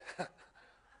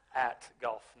at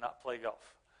golf, not play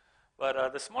golf.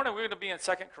 But this morning we're going to be in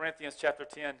 2 Corinthians chapter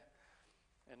 10.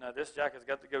 And this jacket's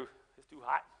got to go. It's too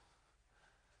hot.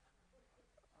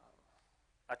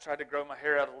 I tried to grow my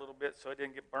hair out a little bit so I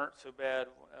didn't get burnt so bad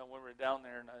when we were down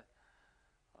there. And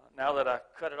now that I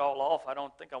cut it all off, I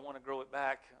don't think I want to grow it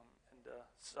back.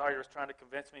 Sawyer was trying to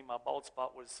convince me my bald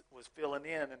spot was filling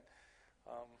in. And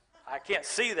I can't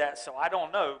see that, so I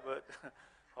don't know. But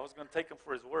I was going to take him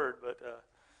for his word. But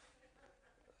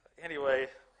anyway,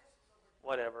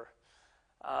 whatever.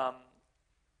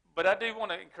 But I do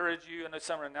want to encourage you. I know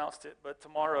Summer announced it, but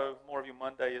tomorrow, More of You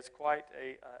Monday, is quite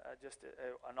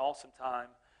an awesome time.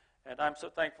 And I'm so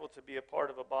thankful to be a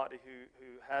part of a body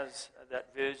who has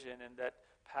that vision and that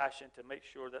passion to make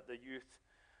sure that the youth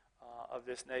of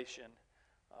this nation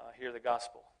hear the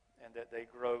gospel and that they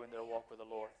grow in their walk with the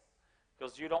Lord.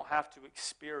 Because you don't have to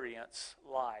experience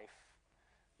life.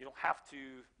 You don't have to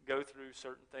go through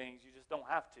certain things. You just don't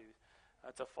have to.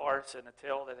 It's a farce and a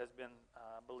tale that has been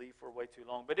believed for way too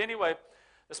long. But anyway,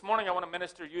 this morning I want to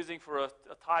minister using for a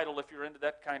title, if you're into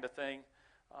that kind of thing.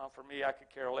 For me, I could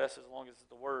care less as long as it's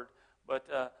the word. But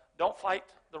don't fight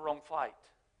the wrong fight.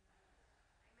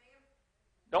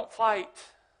 Don't fight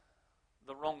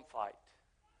the wrong fight.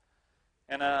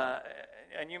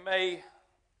 And you may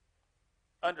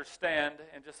understand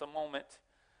in just a moment,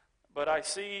 but I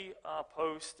see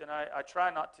posts, and I try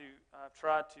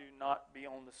to not be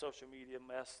on the social media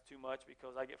mess too much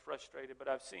because I get frustrated, but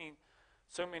I've seen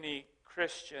so many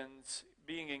Christians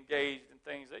being engaged in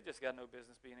things they just got no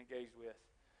business being engaged with.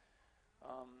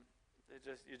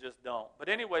 You just don't. But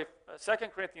anyway, 2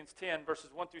 Corinthians 10, verses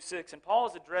 1 through 6, and Paul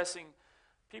is addressing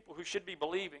people who should be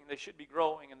believing, they should be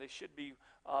growing, and they should be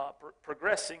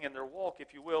progressing in their walk,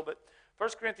 if you will. But 1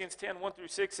 Corinthians 10, 1 through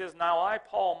 6 says, Now I,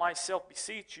 Paul, myself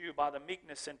beseech you by the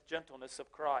meekness and gentleness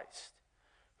of Christ,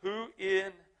 who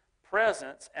in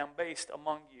presence am based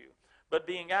among you, but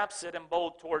being absent am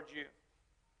bold toward you.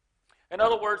 In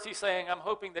other words, he's saying, I'm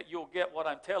hoping that you'll get what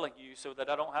I'm telling you so that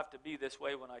I don't have to be this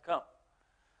way when I come.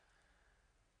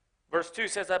 Verse 2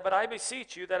 says that, But I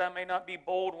beseech you that I may not be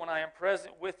bold when I am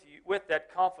present with you, with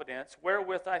that confidence,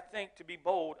 wherewith I think to be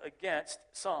bold against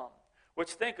some, which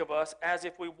think of us as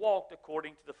if we walked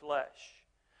according to the flesh.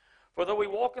 For though we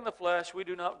walk in the flesh, we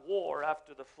do not war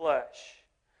after the flesh.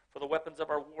 For the weapons of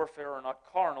our warfare are not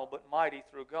carnal, but mighty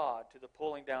through God to the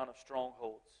pulling down of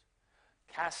strongholds,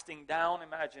 casting down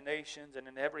imaginations and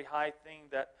in every high thing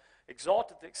that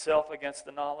exalteth itself against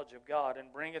the knowledge of God,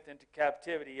 and bringeth into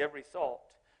captivity every thought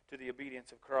to the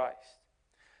obedience of Christ,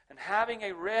 and having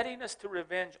a readiness to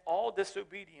revenge all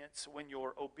disobedience when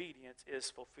your obedience is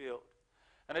fulfilled.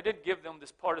 And I didn't give them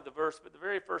this part of the verse, but the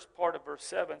very first part of verse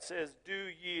 7 says, Do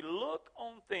ye look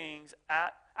on things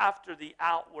after the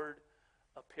outward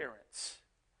appearance?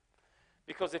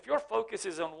 Because if your focus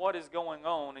is on what is going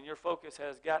on, and your focus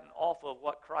has gotten off of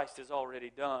what Christ has already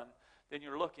done, then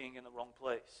you're looking in the wrong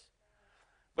place.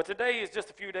 But today is just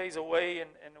a few days away, and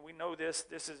we know this.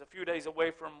 This is a few days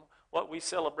away from what we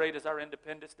celebrate as our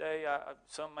Independence Day.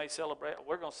 Some may celebrate.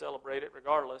 We're going to celebrate it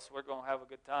regardless. We're going to have a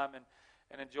good time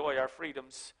and enjoy our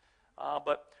freedoms.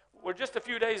 But we're just a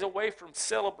few days away from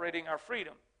celebrating our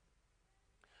freedom.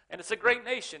 And it's a great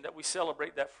nation that we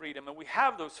celebrate that freedom, and we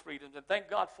have those freedoms, and thank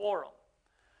God for them.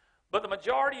 But the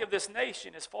majority of this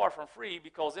nation is far from free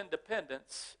because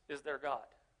independence is their God.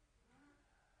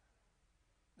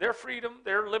 Their freedom,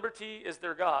 their liberty is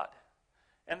their God.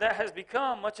 And that has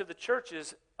become much of the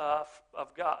churches of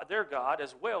God, their God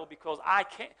as well, because I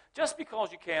can't, just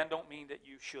because you can don't mean that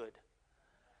you should.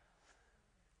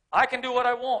 I can do what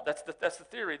I want. That's the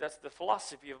theory. That's the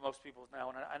philosophy of most people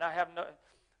now. And I have no,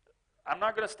 I'm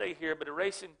not going to stay here, but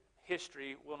erasing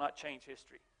history will not change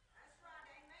history.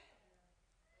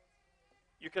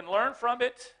 You can learn from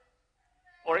it,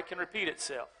 or it can repeat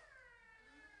itself.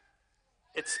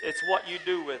 It's what you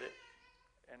do with it.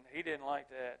 And he didn't like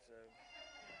that, so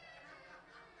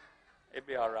it'd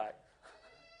be all right.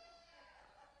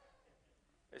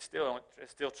 It's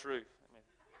still true. I mean.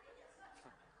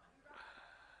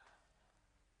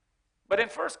 But in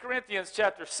 1 Corinthians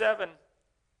chapter 7,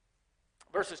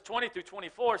 verses 20 through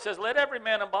 24, it says, Let every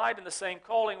man abide in the same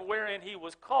calling wherein he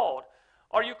was called.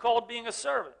 Are you called being a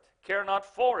servant? Care not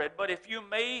for it, but if you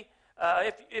may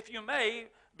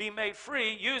be made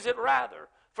free, use it rather.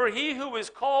 For he who is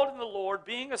called in the Lord,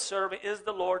 being a servant, is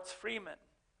the Lord's freeman.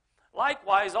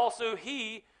 Likewise, also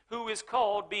he who is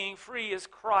called, being free, is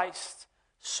Christ's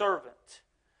servant.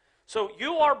 So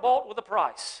you are bought with a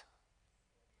price.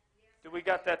 Do we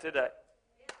got that today?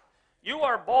 You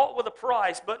are bought with a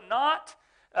price, but not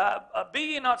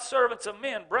be ye not servants of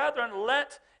men. Brethren,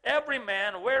 let every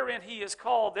man wherein he is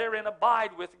called therein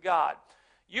abide with God.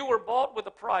 You were bought with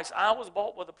a price. I was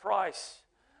bought with a price.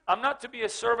 I'm not to be a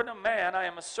servant of man. I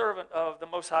am a servant of the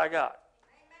Most High God.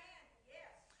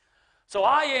 So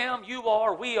I am, you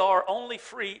are, we are only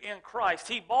free in Christ.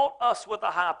 He bought us with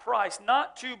a high price,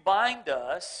 not to bind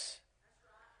us,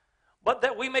 but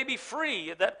that we may be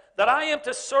free, that I am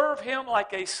to serve Him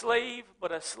like a slave,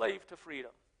 but a slave to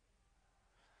freedom.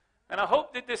 And I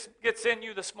hope that this gets in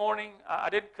you this morning. I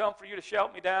didn't come for you to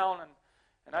shout me down,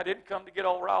 and I didn't come to get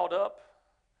all riled up.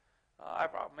 I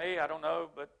don't know,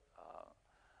 but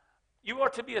you are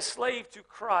to be a slave to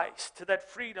Christ, to that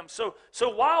freedom. So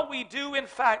while we do in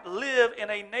fact live in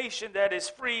a nation that is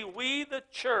free, we, the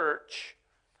church,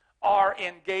 are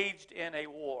engaged in a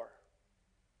war.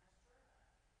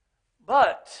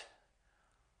 But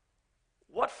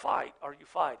what fight are you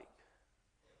fighting?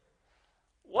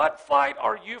 What fight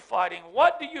are you fighting?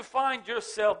 What do you find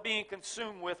yourself being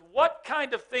consumed with? What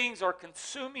kind of things are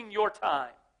consuming your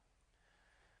time?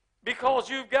 Because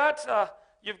you've got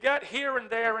here and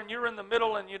there, and you're in the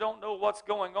middle, and you don't know what's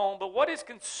going on. But what is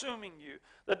consuming you?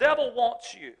 The devil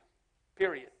wants you,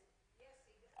 period.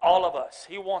 All of us.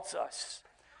 He wants us.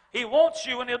 He wants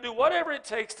you, and he'll do whatever it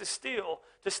takes to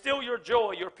steal your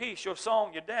joy, your peace, your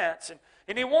song, your dance.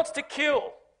 And he wants to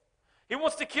kill. He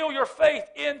wants to kill your faith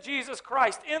in Jesus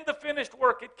Christ, in the finished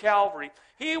work at Calvary.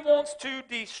 He wants to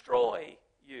destroy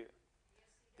you.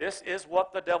 This is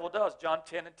what the devil does. John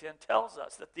 10:10 tells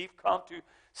us, the thief comes to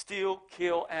steal,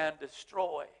 kill, and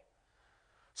destroy.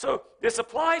 So this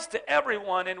applies to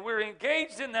everyone, and we're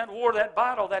engaged in that war, that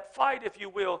battle, that fight, if you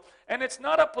will. And it's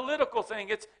not a political thing.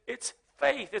 It's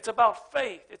faith. It's about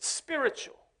faith. It's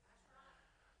spiritual.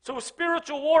 So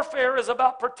spiritual warfare is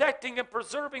about protecting and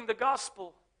preserving the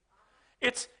gospel.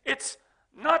 It's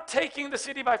not taking the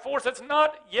city by force. It's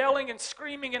not yelling and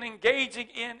screaming and engaging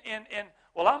in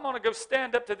well, I'm going to go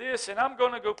stand up to this and I'm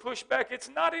going to go push back. It's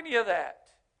not any of that.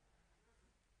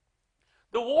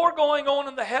 The war going on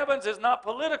in the heavens is not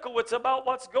political. It's about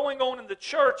what's going on in the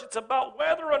church. It's about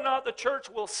whether or not the church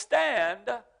will stand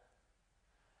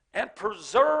and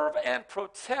preserve and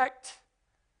protect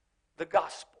the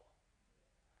gospel.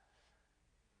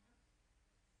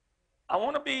 I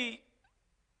want to be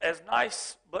as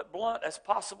nice but blunt as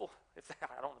possible.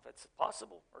 I don't know if it's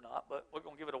possible or not, but we're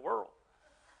going to give it a whirl.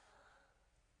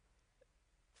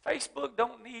 Facebook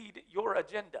don't need your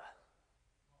agenda.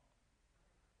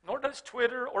 Nor does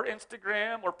Twitter or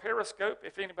Instagram or Periscope,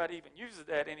 if anybody even uses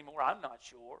that anymore, I'm not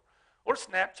sure. Or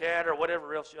Snapchat or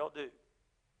whatever else y'all do.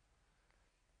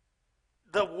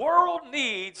 The world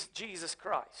needs Jesus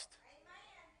Christ.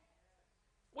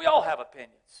 We all have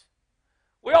opinions.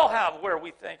 We all have where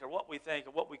we think or what we think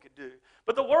and what we could do.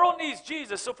 But the world needs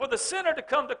Jesus. So for the sinner to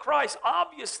come to Christ,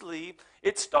 obviously,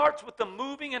 it starts with the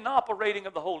moving and operating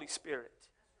of the Holy Spirit.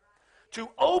 To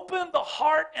open the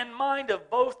heart and mind of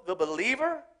both the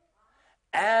believer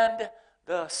and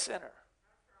the sinner.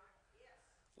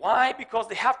 Why? Because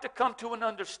they have to come to an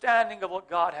understanding of what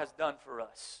God has done for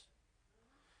us.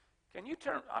 Can you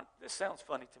turn, this sounds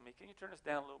funny to me. Can you turn this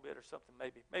down a little bit or something?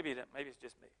 Maybe it's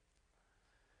just me.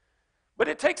 But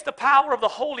it takes the power of the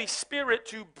Holy Spirit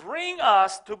to bring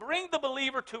the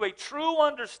believer to a true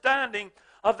understanding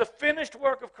of the finished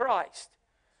work of Christ.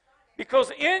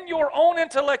 Because in your own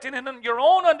intellect and in your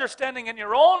own understanding, in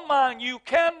your own mind, you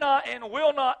cannot and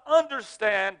will not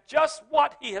understand just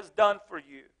what He has done for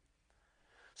you.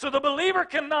 So the believer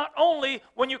can not only,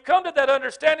 when you come to that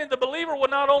understanding, the believer will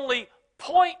not only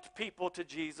point people to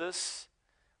Jesus,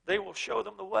 they will show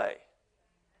them the way.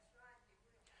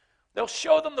 They'll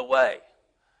show them the way.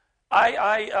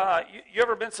 You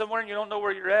ever been somewhere and you don't know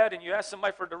where you're at, and you ask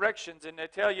somebody for directions, and they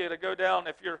tell you to go down,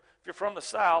 if you're from the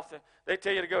south, and they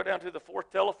tell you to go down to the 4th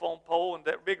telephone pole and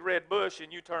that big red bush,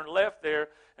 and you turn left there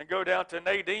and go down to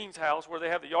Nadine's house where they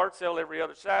have the yard sale every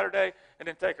other Saturday, and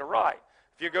then take a right.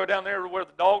 If you go down there where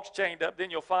the dog's chained up, then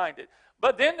you'll find it.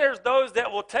 But then there's those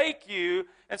that will take you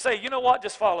and say, you know what,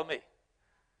 just follow me,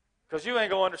 because you ain't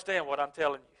going to understand what I'm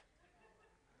telling you.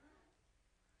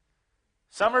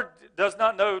 Summer does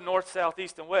not know north, south,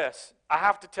 east, and west. I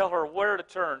have to tell her where to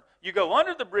turn. You go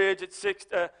under the bridge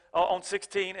at on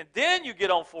 16, and then you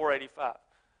get on 485.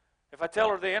 If I tell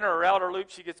her the inner or outer loop,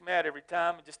 she gets mad every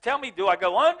time. Just tell me, do I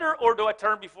go under or do I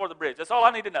turn before the bridge? That's all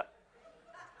I need to know.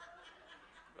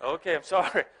 Okay, I'm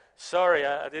sorry. Sorry,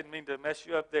 I didn't mean to mess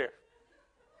you up there.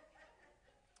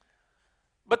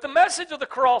 But the message of the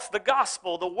cross, the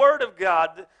gospel, the Word of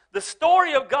God, the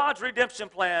story of God's redemption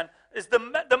plan, is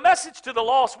the message to the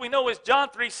lost we know is John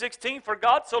 3:16. For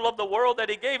God so loved the world that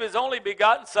He gave His only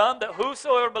begotten Son, that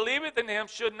whosoever believeth in Him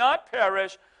should not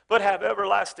perish, but have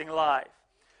everlasting life.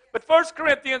 But 1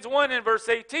 Corinthians 1 and verse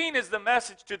 18 is the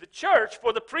message to the church.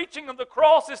 For the preaching of the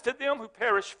cross is to them who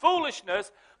perish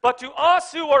foolishness, but to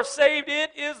us who are saved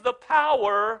it is the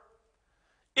power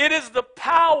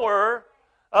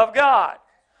of God.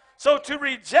 So to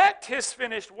reject His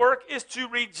finished work is to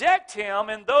reject Him,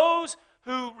 and those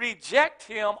who reject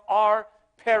Him are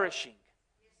perishing.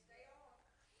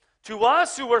 To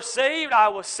us who are saved, I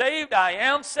was saved, I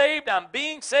am saved, I'm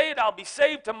being saved, I'll be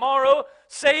saved tomorrow.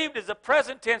 Saved is a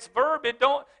present tense verb.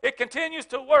 It continues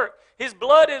to work. His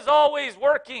blood is always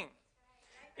working.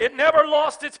 It never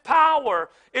lost its power.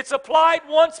 It's applied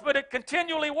once, but it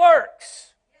continually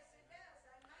works.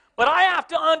 But I have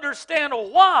to understand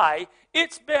why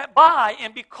it's by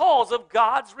and because of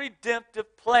God's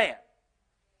redemptive plan.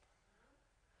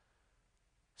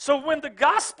 So when the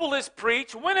gospel is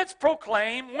preached, when it's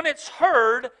proclaimed, when it's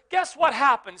heard, guess what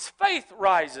happens? Faith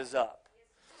rises up.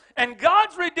 And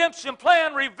God's redemption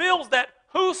plan reveals that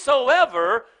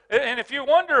whosoever, and if you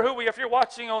wonder if you're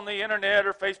watching on the internet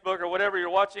or Facebook or whatever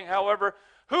you're watching, however,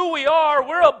 who we are,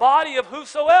 we're a body of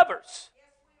whosoevers.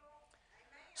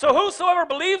 So whosoever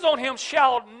believes on Him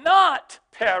shall not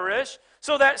perish.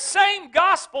 So that same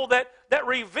gospel that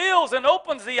reveals and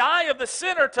opens the eye of the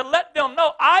sinner to let them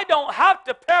know, I don't have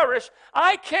to perish,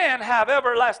 I can have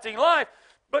everlasting life.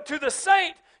 But to the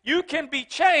saint, you can be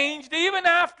changed even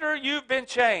after you've been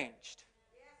changed.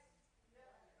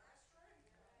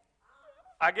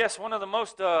 I guess one of the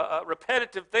most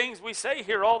repetitive things we say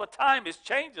here all the time is,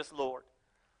 change us, Lord.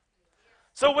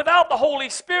 So without the Holy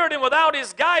Spirit and without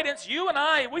His guidance, you and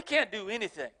I, we can't do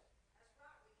anything.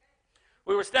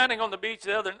 We were standing on the beach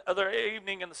the other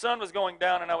evening, and the sun was going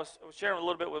down, and I was sharing a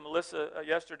little bit with Melissa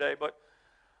yesterday, but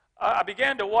I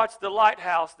began to watch the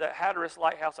lighthouse, that Hatteras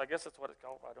Lighthouse. I guess that's what it's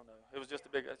called. I don't know. It was just a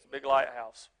big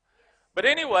lighthouse. But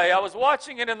anyway, I was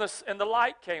watching it, and the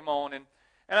light came on, and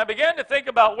I began to think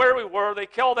about where we were. They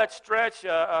call that stretch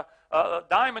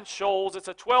Diamond Shoals. It's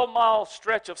a 12-mile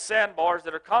stretch of sandbars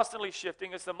that are constantly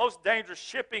shifting. It's the most dangerous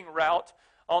shipping route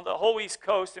on the whole East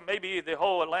Coast, and maybe the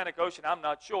whole Atlantic Ocean. I'm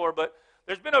not sure, but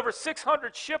there's been over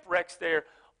 600 shipwrecks there.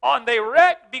 And they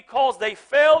wrecked because they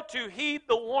failed to heed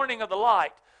the warning of the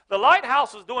light. The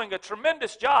lighthouse is doing a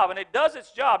tremendous job, and it does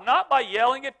its job not by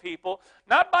yelling at people,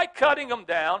 not by cutting them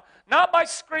down, not by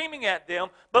screaming at them,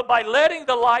 but by letting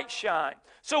the light shine.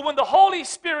 So when the Holy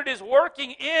Spirit is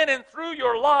working in and through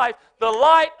your life, the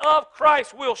light of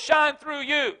Christ will shine through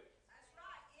you.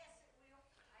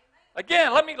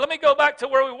 Again, let me go back to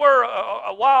where we were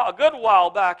a good while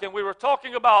back, and we were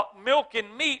talking about milk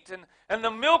and meat, and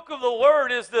the milk of the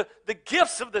Word is the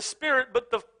gifts of the Spirit,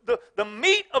 but the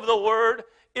meat of the Word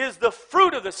is the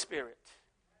fruit of the Spirit.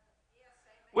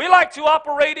 We like to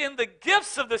operate in the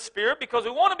gifts of the Spirit because we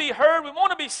want to be heard, we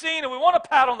want to be seen, and we want to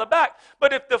pat on the back.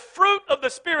 But if the fruit of the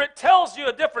Spirit tells you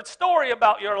a different story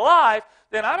about your life,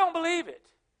 then I don't believe it.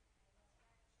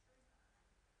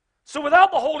 So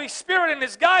without the Holy Spirit and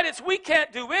His guidance, we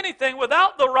can't do anything.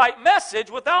 Without the right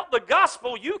message, without the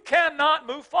gospel, you cannot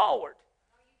move forward.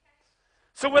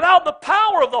 So without the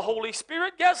power of the Holy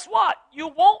Spirit, guess what? You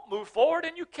won't move forward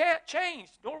and you can't change,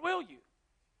 nor will you.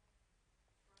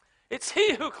 It's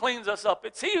He who cleans us up.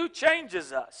 It's He who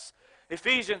changes us.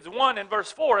 Ephesians 1 and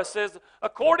verse 4, it says,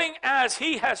 according as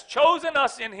He has chosen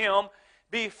us in Him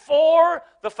before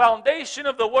the foundation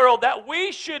of the world, that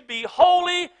we should be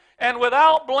holy and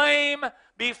without blame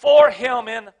before Him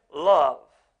in love.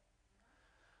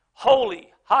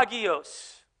 Holy,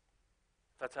 hagios.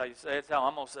 That's how you say it. That's how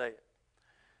I'm going to say it.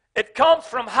 It comes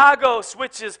from hagos,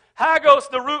 which is, hagos,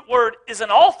 the root word, is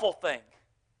an awful thing.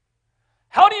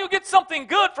 How do you get something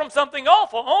good from something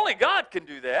awful? Only God can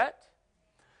do that.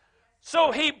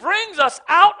 So He brings us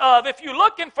out of, if you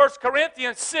look in 1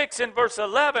 Corinthians 6 and verse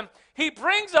 11, He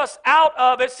brings us out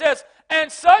of, it says,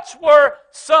 and such were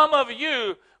some of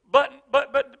you.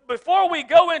 But before we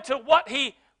go into what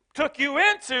He took you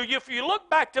into, if you look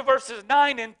back to verses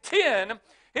 9 and 10,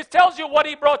 it tells you what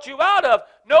He brought you out of.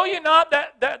 Know ye not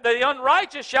that the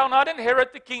unrighteous shall not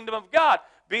inherit the kingdom of God?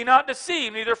 Be not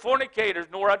deceived, neither fornicators,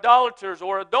 nor idolaters,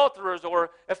 or adulterers,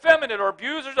 or effeminate, or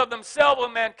abusers of themselves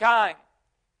of mankind,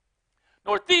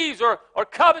 nor thieves, or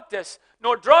covetous,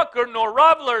 nor drunkard, nor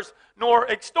revelers, nor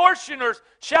extortioners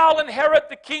shall inherit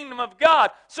the kingdom of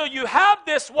God. So you have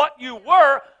this, what you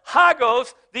were,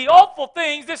 hagos, the awful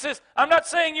things. This is, I'm not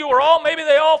saying you were all, maybe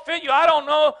they all fit you, I don't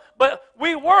know, but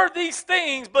we were these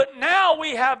things, but now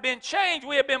we have been changed.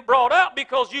 We have been brought out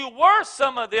because you were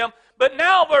some of them, but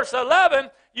now, verse 11,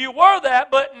 you were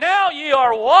that, but now ye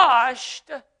are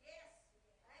washed.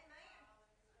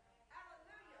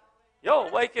 Yo,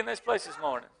 awake in this place this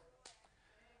morning.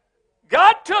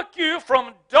 God took you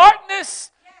from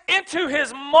darkness into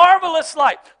His marvelous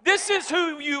light. This is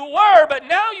who you were, but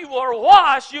now you are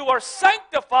washed, you are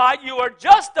sanctified, you are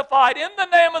justified in the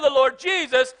name of the Lord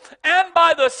Jesus and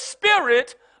by the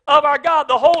Spirit of our God,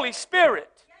 the Holy Spirit.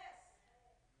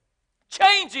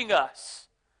 Changing us.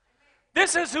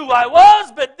 This is who I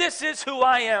was, but this is who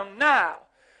I am now.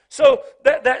 So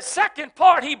that second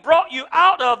part, He brought you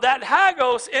out of that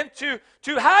Hagos into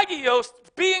Hagios,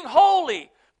 being holy.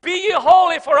 Be ye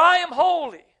holy, for I am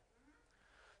holy.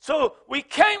 So we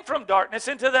came from darkness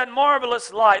into that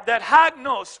marvelous light, that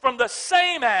Hagnos, from the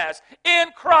same as, in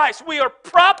Christ. We are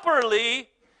properly,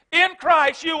 in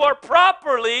Christ, you are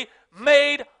properly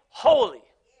made holy.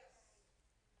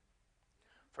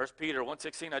 1 Peter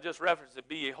 1:16, I just referenced it,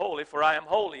 be ye holy, for I am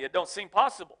holy. It don't seem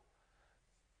possible.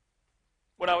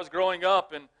 When I was growing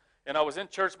up and I was in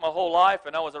church my whole life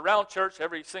and I was around church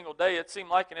every single day, it seemed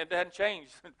like, and it hadn't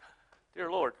changed.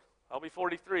 Dear Lord, I'll be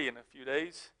 43 in a few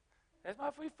days. Am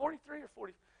I 43 or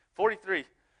 40? 43.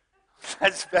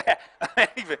 That's bad. I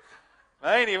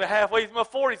ain't even halfway through my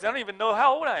 40s. I don't even know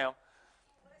how old I am.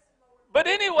 But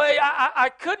anyway, I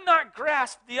could not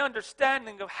grasp the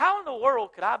understanding of how in the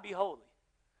world could I be holy.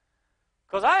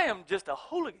 Because I am just a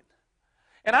hooligan.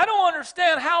 And I don't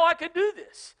understand how I could do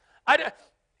this.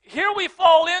 Here we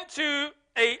fall into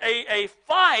a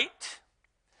fight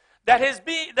that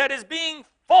is being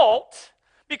fought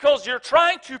because you're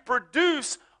trying to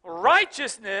produce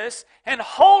righteousness and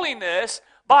holiness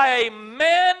by a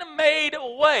man-made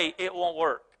way. It won't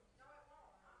work.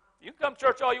 You can come to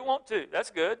church all you want to.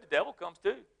 That's good. The devil comes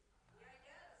too.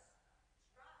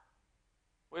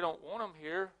 We don't want him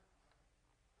here.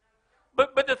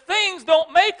 But the things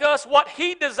don't make us what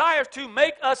He desires to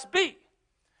make us be.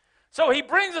 So He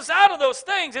brings us out of those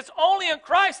things. It's only in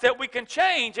Christ that we can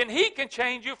change, and He can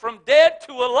change you from dead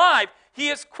to alive. He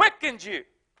has quickened you.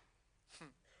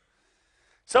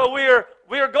 So we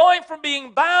are going from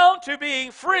being bound to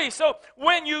being free. So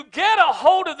when you get a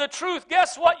hold of the truth,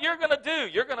 guess what you're going to do?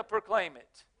 You're going to proclaim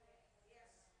it.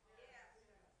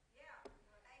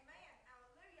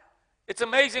 It's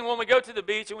amazing when we go to the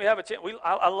beach and we have a chance.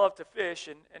 I love to fish,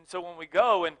 and so when we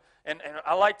go, and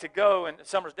I like to go, and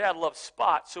Summer's dad loves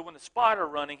spots. So when the spot are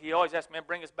running, he always asks, man,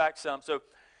 bring us back some. So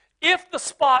if the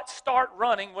spots start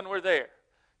running when we're there,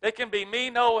 they can be me,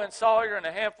 Noah, and Sawyer, and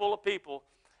a handful of people.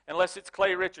 Unless it's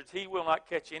Clay Richards, he will not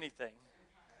catch anything.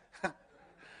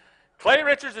 Clay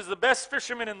Richards is the best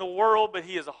fisherman in the world, but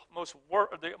he is the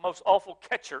most awful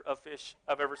catcher of fish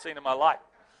I've ever seen in my life.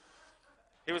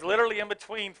 He was literally in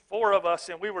between four of us,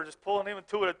 and we were just pulling him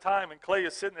two at a time, and Clay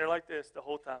is sitting there like this the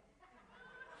whole time.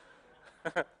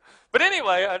 But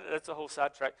anyway, that's a whole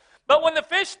sidetrack. But when the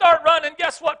fish start running,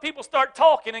 guess what? People start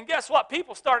talking, and guess what?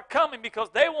 People start coming because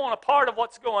they want a part of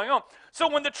what's going on.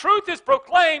 So when the truth is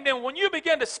proclaimed, and when you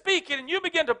begin to speak it and you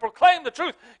begin to proclaim the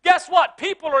truth, guess what?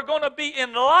 People are going to be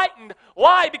enlightened.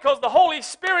 Why? Because the Holy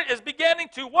Spirit is beginning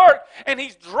to work, and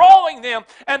He's drawing them,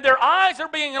 and their eyes are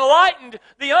being enlightened.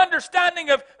 The understanding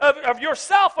of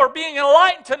yourself are being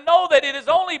enlightened to know that it is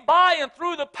only by and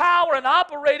through the power and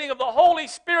operating of the Holy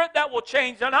Spirit that will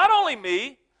change. Now, not only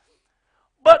me,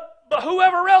 but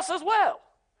whoever else as well.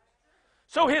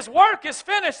 So His work is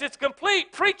finished. It's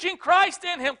complete. Preaching Christ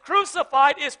in Him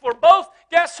crucified is for both,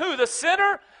 guess who? The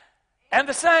sinner and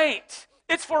the saint.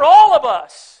 It's for all of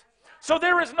us. So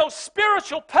there is no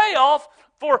spiritual payoff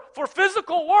for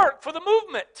physical work, for the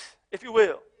movement, if you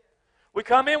will. We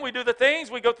come in, we do the things,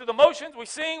 we go through the motions, we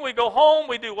sing, we go home,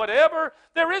 we do whatever.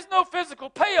 There is no physical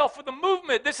payoff for the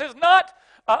movement. This is not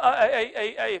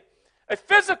a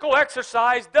physical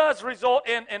exercise does result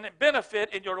in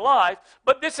benefit in your life,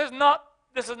 but this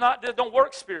don't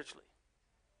work spiritually.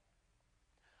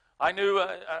 I knew,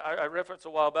 I referenced a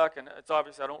while back, and it's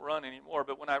obvious I don't run anymore,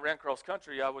 but when I ran cross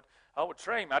country, I would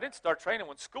train. I didn't start training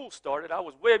when school started. I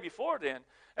was way before then.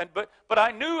 But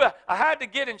I knew I had to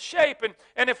get in shape,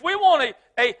 and if we want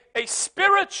a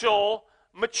spiritual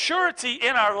maturity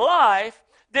in our life,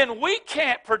 then we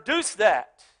can't produce that.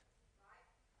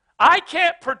 I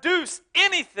can't produce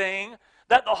anything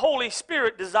that the Holy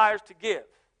Spirit desires to give.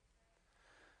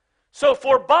 So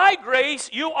for by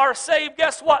grace you are saved,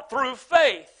 guess what? Through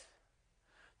faith.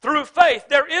 Through faith.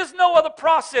 There is no other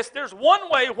process. There's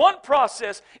one way, one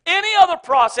process. Any other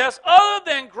process other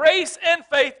than grace and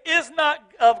faith is not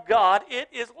of God. It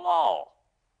is law.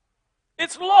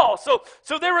 It's law. So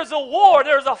there is a war,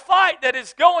 there's a fight that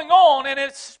is going on, and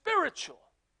it's spiritual.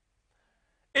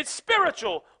 It's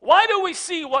spiritual. Why do we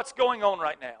see what's going on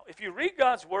right now? If you read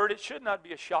God's Word, it should not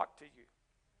be a shock to you.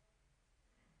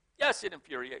 Yes, it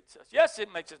infuriates us. Yes,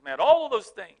 it makes us mad. All of those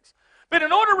things. But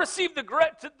in order to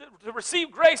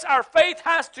receive grace, our faith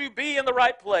has to be in the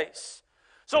right place.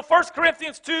 So 1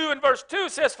 Corinthians 2 and verse 2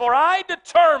 says, "For I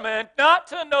determined not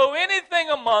to know anything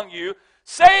among you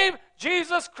save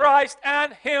Jesus Christ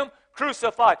and Him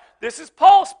crucified." This is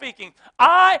Paul speaking.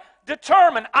 I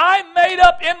made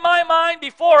up in my mind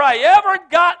before I ever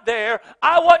got there,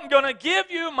 I wasn't going to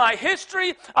give you my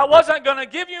history. I wasn't going to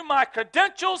give you my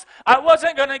credentials. I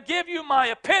wasn't going to give you my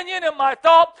opinion and my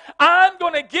thought. I'm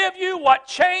going to give you what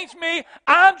changed me.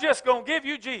 I'm just going to give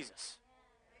you Jesus.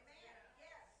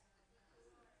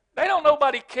 They don't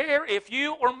nobody care if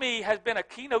you or me has been a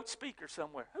keynote speaker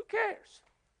somewhere. Who cares?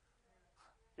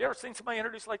 You ever seen somebody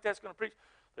introduced like that's going to preach?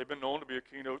 They've been known to be a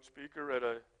keynote speaker at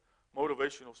a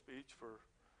motivational speech for...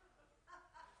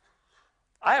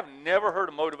 I have never heard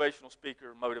a motivational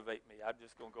speaker motivate me. I'm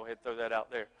just going to go ahead and throw that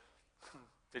out there.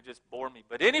 They just bore me.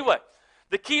 But anyway,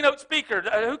 the keynote speaker,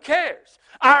 who cares?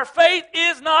 Our faith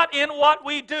is not in what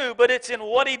we do, but it's in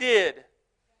what He did.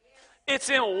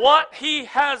 It's in what He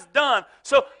has done.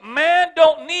 So man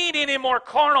don't need any more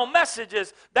carnal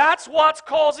messages. That's what's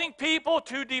causing people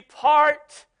to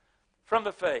depart from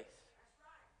the faith.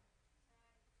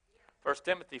 1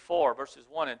 Timothy 4, verses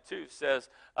 1 and 2 says,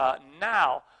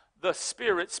 "Now the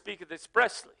Spirit speaketh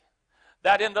expressly,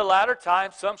 that in the latter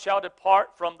time some shall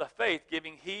depart from the faith,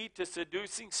 giving heed to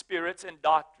seducing spirits and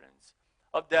doctrines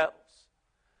of devils,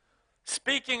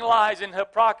 speaking lies and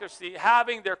hypocrisy,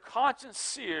 having their conscience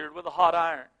seared with a hot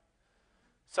iron."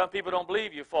 Some people don't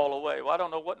believe you fall away. Well, I don't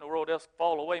know what in the world else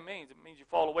fall away means. It means you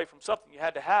fall away from something. You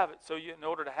had to have it. So in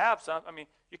order to have something,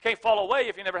 you can't fall away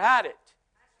if you never had it.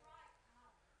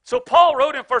 So Paul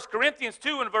wrote in 1 Corinthians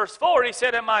 2 and verse 4, he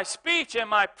said, "And my speech and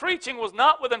my preaching was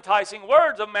not with enticing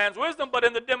words of man's wisdom, but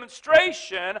in the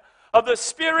demonstration of the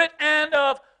Spirit and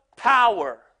of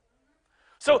power."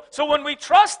 So when we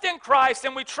trust in Christ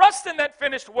and we trust in that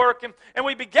finished work and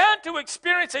we began to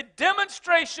experience a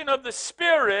demonstration of the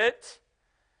Spirit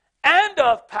and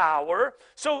of power.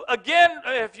 So again,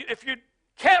 if you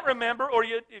can't remember or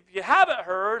if you haven't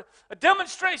heard, a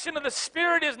demonstration of the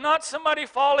Spirit is not somebody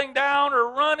falling down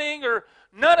or running or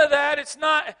none of that. It's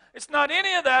not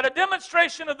any of that. A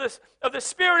demonstration of the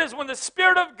Spirit is when the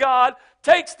Spirit of God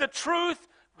takes the truth,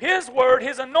 His Word,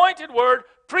 His anointed Word,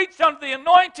 preached under the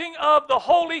anointing of the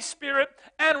Holy Spirit,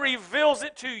 and reveals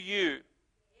it to you.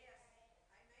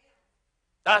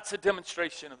 That's a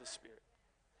demonstration of the Spirit.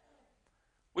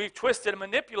 We've twisted and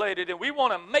manipulated, and we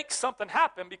want to make something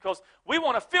happen because we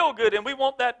want to feel good, and we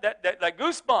want that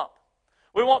goosebump.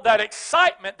 We want that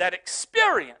excitement, that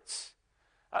experience.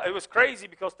 It was crazy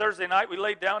because Thursday night we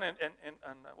laid down in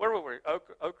where were we?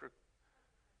 Ocracoke.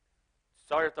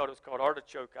 Sorry, I thought it was called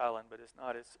Artichoke Island, but it's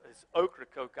not. It's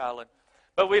Ocracoke Island.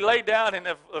 But we laid down and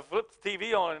I flipped the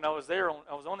TV on, and I was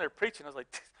on there preaching. I was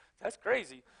like, that's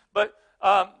crazy. But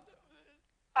we're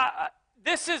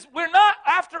not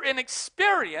after an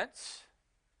experience.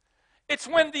 It's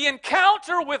when the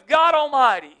encounter with God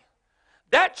Almighty,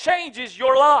 that changes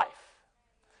your life.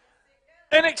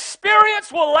 An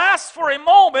experience will last for a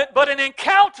moment, but an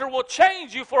encounter will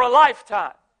change you for a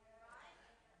lifetime.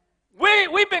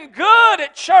 We've been good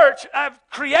at church of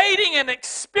creating an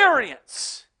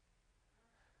experience.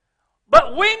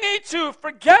 But we need to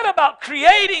forget about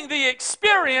creating the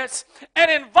experience and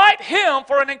invite Him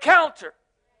for an encounter.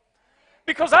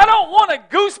 Because I don't want a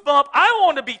goosebump, I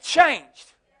want to be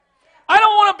changed. I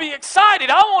don't want to be excited,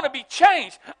 I want to be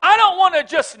changed. I don't want to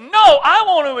just know, I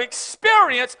want to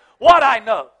experience what I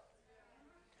know.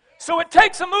 So it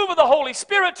takes a move of the Holy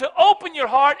Spirit to open your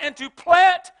heart and to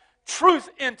plant truth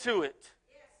into it.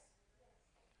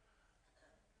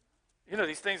 You know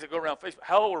these things that go around Facebook.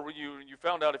 How old were you when you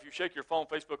found out if you shake your phone,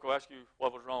 Facebook will ask you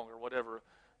what was wrong or whatever?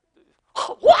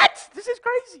 What? This is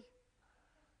crazy.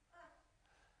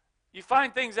 You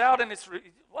find things out and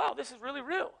wow, this is really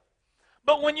real.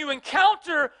 But when you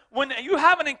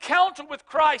have an encounter with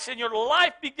Christ and your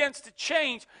life begins to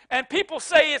change and people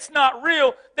say it's not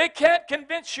real, they can't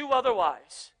convince you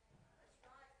otherwise.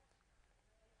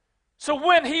 So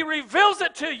when He reveals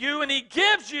it to you and He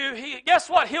gives you, guess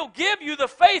what? He'll give you the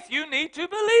faith you need to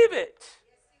believe it.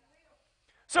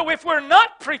 So if we're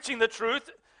not preaching the truth,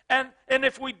 and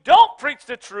if we don't preach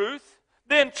the truth,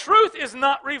 then truth is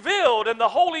not revealed and the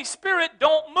Holy Spirit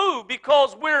don't move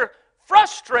because we're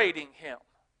frustrating Him.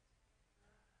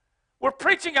 We're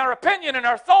preaching our opinion and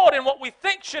our thought and what we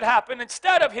think should happen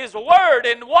instead of His Word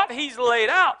and what He's laid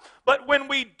out. But when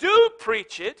we do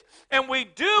preach it and we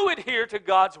do adhere to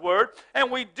God's Word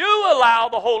and we do allow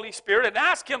the Holy Spirit and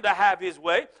ask Him to have His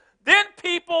way, then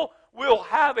people will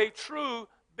have a true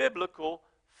biblical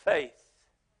faith,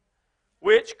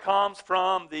 which comes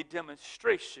from the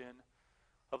demonstration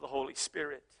of the Holy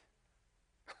Spirit.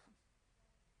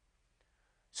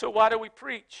 So why do we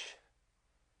preach?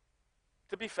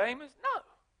 To be famous? No.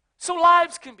 So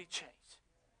lives can be changed.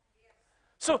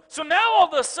 So now all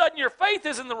of a sudden your faith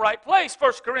is in the right place.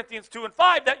 1 Corinthians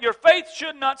 2:5, that your faith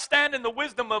should not stand in the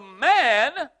wisdom of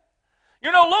man.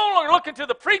 You're no longer looking to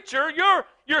the preacher.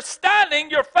 You're standing.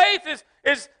 Your faith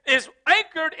is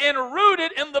anchored and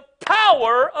rooted in the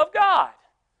power of God.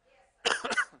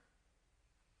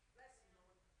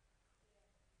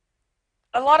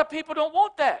 A lot of people don't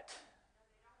want that.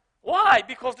 Why?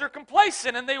 Because they're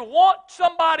complacent and they want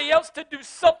somebody else to do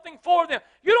something for them.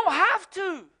 You don't have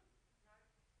to.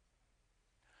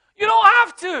 You don't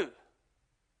have to.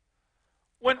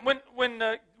 When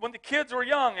the kids were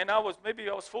young, and maybe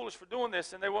I was foolish for doing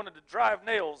this, and they wanted to drive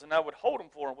nails, and I would hold them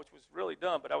for them, which was really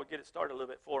dumb, but I would get it started a little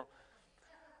bit for them.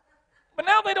 But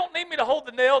now they don't need me to hold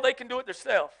the nail; they can do it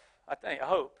themselves. I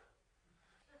hope.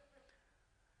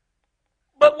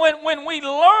 But when we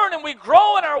learn and we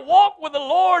grow in our walk with the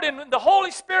Lord and the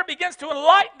Holy Spirit begins to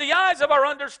enlighten the eyes of our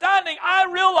understanding,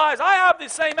 I realize I have the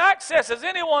same access as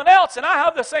anyone else, and I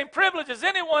have the same privilege as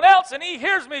anyone else, and He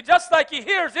hears me just like He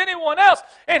hears anyone else,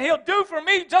 and He'll do for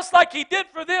me just like He did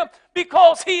for them,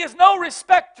 because He is no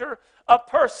respecter of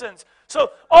persons.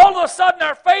 So all of a sudden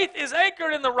our faith is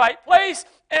anchored in the right place,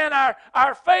 and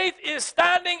our faith is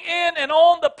standing in and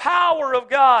on the power of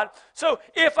God. So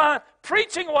if I'm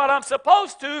preaching what I'm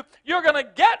supposed to, you're going to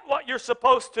get what you're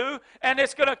supposed to, and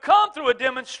it's going to come through a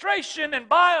demonstration, and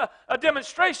by a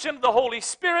demonstration of the Holy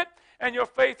Spirit, and your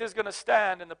faith is going to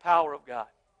stand in the power of God.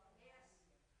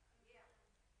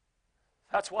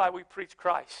 That's why we preach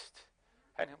Christ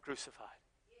and Him crucified.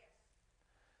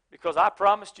 Because I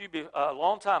promised you a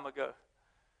long time ago,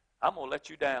 I'm going to let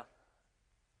you down.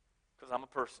 Because I'm a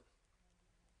person.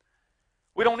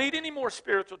 We don't need any more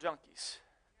spiritual junkies.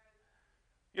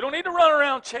 You don't need to run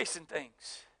around chasing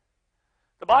things.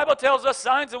 The Bible tells us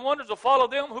signs and wonders will follow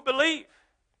them who believe.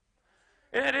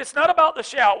 And it's not about the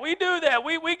shout. We do that.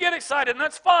 We get excited, and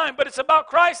that's fine, but it's about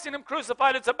Christ and Him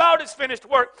crucified. It's about His finished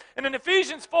work. And in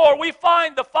Ephesians 4, we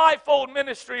find the fivefold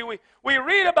ministry. We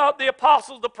read about the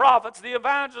apostles, the prophets, the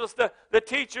evangelists, the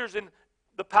teachers, and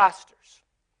the pastors.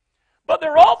 But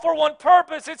they're all for one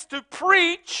purpose. It's to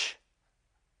preach.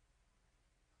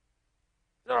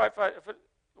 Is that all right if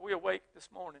we awake this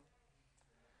morning?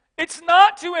 It's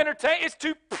not to entertain. It's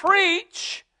to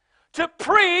preach, to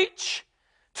preach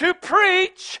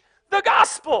the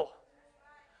gospel.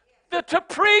 To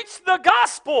preach the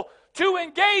gospel. To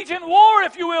engage in war,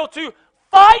 if you will. To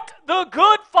fight the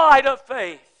good fight of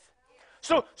faith.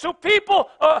 So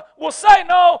people will say,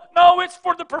 no, it's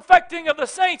for the perfecting of the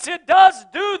saints. It does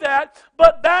do that,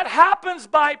 but that happens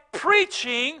by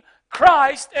preaching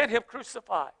Christ and Him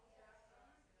crucified.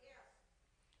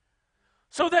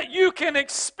 So that you can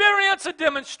experience a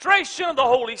demonstration of the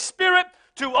Holy Spirit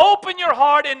to open your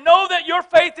heart and know that your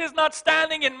faith is not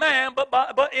standing in man,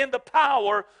 but in the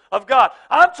power of God.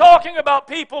 I'm talking about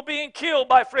people being killed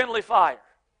by friendly fire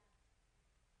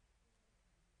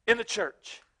in the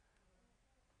church.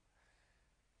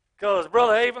 Because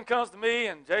Brother Haven comes to me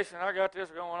and, Jason, I got this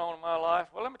going on in my life.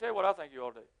 Well, let me tell you what I think you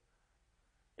ought to do.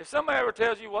 If somebody ever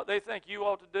tells you what they think you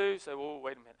ought to do, say, whoa,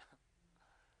 wait a minute.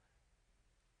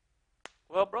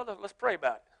 Well, brother, let's pray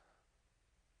about it.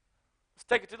 Let's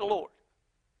take it to the Lord.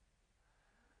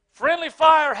 Friendly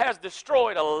fire has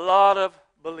destroyed a lot of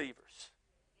believers.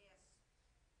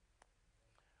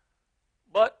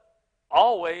 But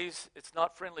always, it's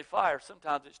not friendly fire.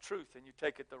 Sometimes it's truth, and you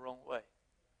take it the wrong way.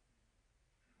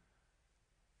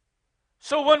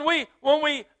 So when we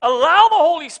allow the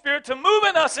Holy Spirit to move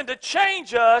in us and to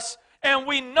change us, and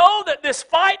we know that this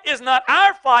fight is not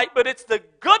our fight, but it's the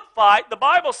good fight, the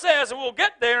Bible says, and we'll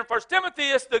get there in 1 Timothy,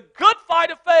 it's the good fight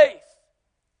of faith.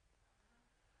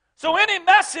 So any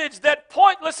message that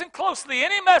listen closely,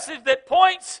 any message that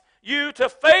points you to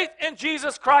faith in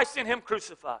Jesus Christ and Him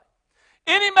crucified,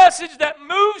 any message that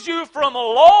moves you from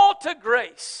law to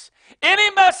grace, any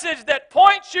message that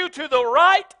points you to the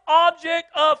right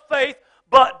object of faith,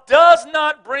 but does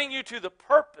not bring you to the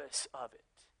purpose of it,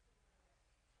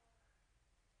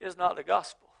 is not the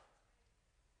gospel.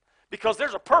 Because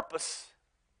there's a purpose.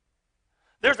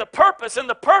 There's a purpose, and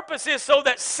the purpose is so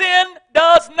that sin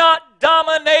does not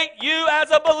dominate you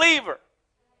as a believer.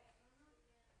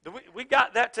 We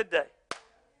got that today.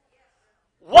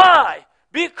 Why?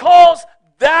 Because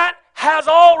that has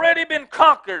already been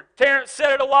conquered. Terrence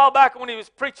said it a while back when he was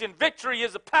preaching. Victory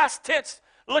is the past tense.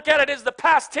 Look at it as the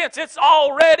past tense. It's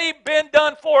already been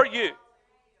done for you.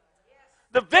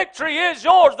 The victory is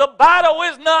yours. The battle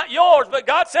is not yours. But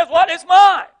God says, what? It's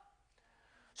mine.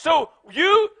 So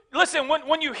listen,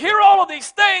 when you hear all of these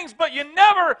things, but you're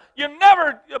never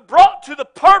brought to the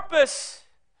purpose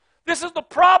This is the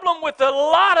problem with a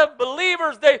lot of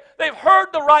believers. They've heard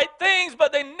the right things,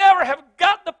 but they never have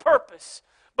got the purpose.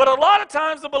 But a lot of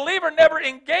times the believer never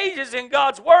engages in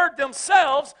God's Word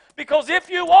themselves, because if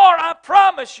you are, I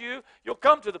promise you, you'll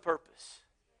come to the purpose.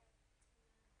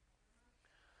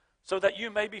 So that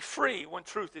you may be free when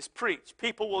truth is preached.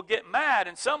 People will get mad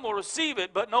and some will receive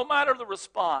it, but no matter the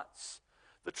response,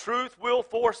 the truth will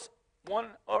force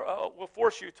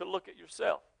you to look at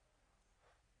yourself.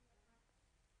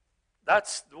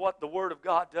 That's what the Word of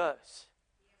God does.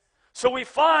 So we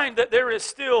find that there is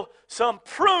still some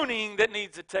pruning that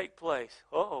needs to take place.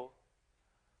 Well,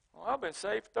 I've been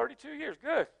saved for 32 years.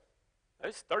 Good.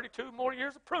 There's 32 more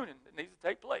years of pruning that needs to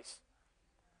take place.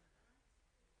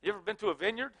 You ever been to a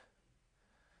vineyard?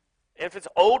 If it's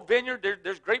an old vineyard,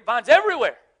 there's grapevines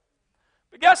everywhere.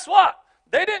 But guess what?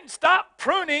 They didn't stop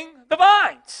pruning the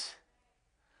vines.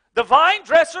 The vine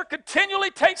dresser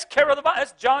continually takes care of the vine.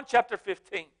 That's John chapter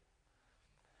 15.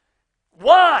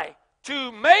 Why?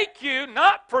 To make you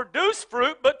not produce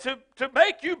fruit, but to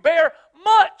make you bear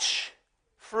much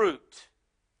fruit.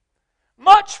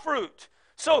 Much fruit.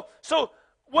 So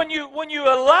when you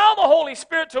allow the Holy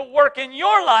Spirit to work in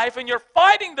your life and you're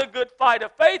fighting the good fight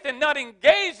of faith and not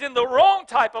engaged in the wrong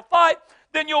type of fight,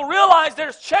 then you'll realize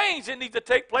there's change that needs to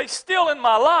take place still in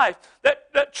my life.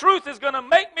 That truth is going to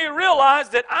make me realize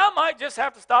that I might just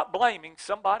have to stop blaming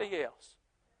somebody else.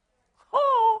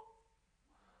 Oh,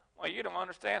 well, you don't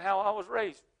understand how I was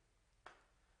raised.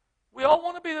 We all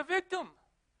want to be the victim.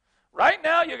 Right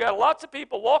now, you got lots of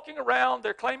people walking around,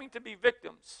 they're claiming to be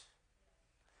victims.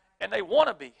 And they want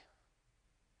to be.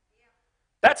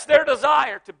 That's their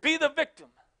desire, to be the victim.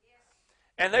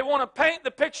 And they want to paint the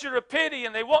picture of pity,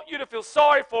 and they want you to feel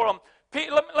sorry for them.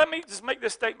 Let me just make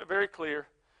this statement very clear,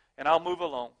 and I'll move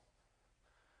along.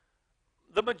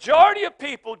 The majority of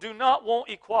people do not want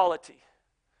equality.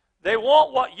 They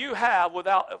want what you have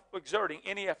without exerting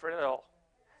any effort at all.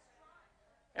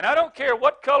 And I don't care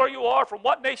what color you are, from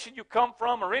what nation you come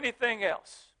from, or anything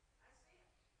else.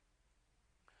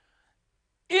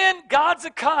 In God's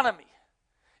economy,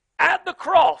 at the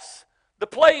cross, the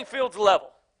playing field's level.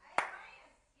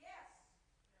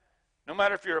 No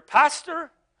matter if you're a pastor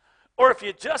or if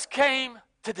you just came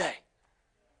today.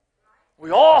 We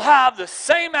all have the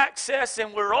same access,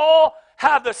 and we all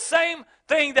have the same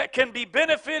thing that can be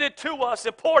benefited to us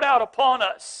and poured out upon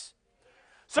us.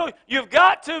 So you've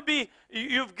got to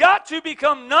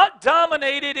become not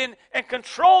dominated and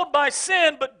controlled by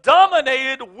sin, but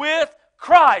dominated with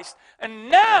Christ. And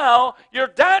now you're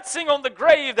dancing on the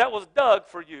grave that was dug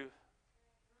for you.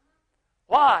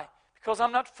 Why? Because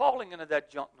I'm not falling into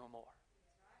that junk no more.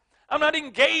 I'm not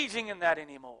engaging in that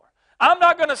anymore. I'm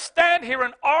not going to stand here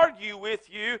and argue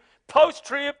with you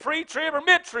post-trib, pre-trib, or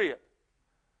mid-trib.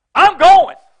 I'm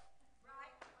going.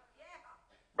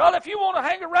 Brother, if you want to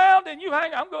hang around, then you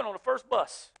hang. I'm going on the first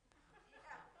bus.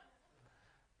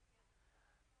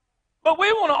 But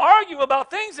we want to argue about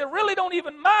things that really don't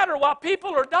even matter while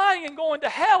people are dying and going to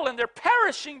hell, and they're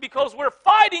perishing because we're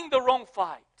fighting the wrong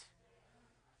fight.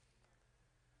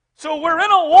 So we're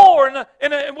in a war,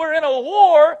 and we're in a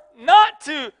war not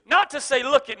to say,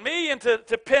 look at me, and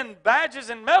to pin badges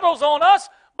and medals on us,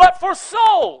 but for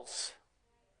souls.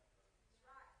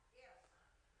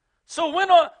 So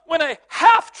when a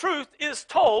half-truth is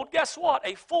told, guess what?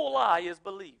 A full lie is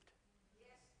believed.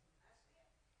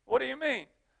 What do you mean?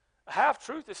 A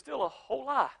half-truth is still a whole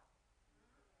lie.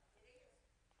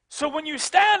 So when you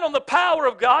stand on the power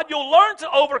of God, you'll learn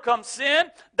to overcome sin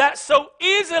that so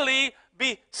easily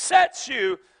besets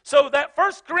you. So that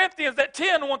 1 Corinthians, that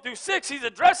 10, 1 through 6, he's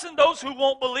addressing those who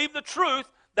won't believe the truth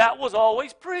that was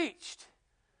always preached.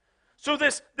 So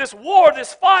this war,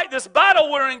 this fight, this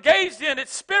battle we're engaged in,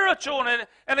 it's spiritual.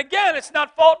 And again, it's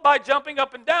not fought by jumping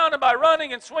up and down and by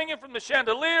running and swinging from the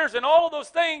chandeliers and all of those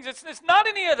things. It's not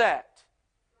any of that.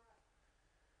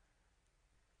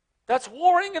 That's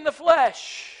warring in the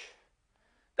flesh.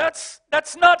 That's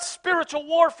not spiritual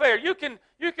warfare. You can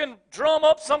drum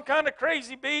up some kind of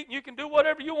crazy beat, and you can do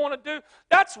whatever you want to do.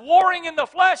 That's warring in the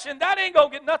flesh, and that ain't going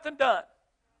to get nothing done.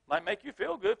 Might make you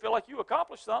feel good, feel like you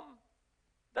accomplished something.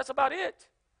 That's about it.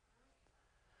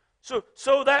 So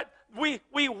that we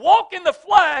walk in the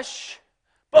flesh,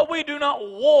 but we do not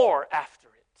war after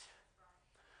it.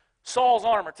 Saul's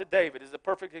armor to David is a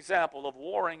perfect example of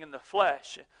warring in the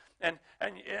flesh. And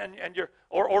you're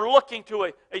or looking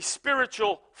to a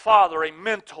spiritual father, a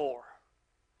mentor.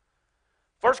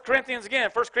 1 Corinthians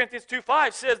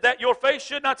 2:5 says that your faith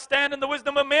should not stand in the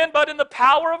wisdom of men, but in the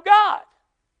power of God.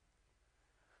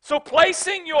 So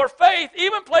placing your faith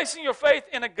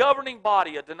in a governing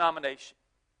body, a denomination,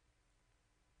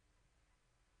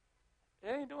 it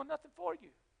ain't doing nothing for you.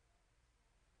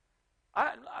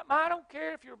 I don't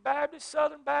care if you're Baptist,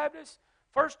 Southern Baptist,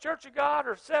 First Church of God,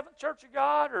 or Seventh Church of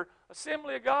God, or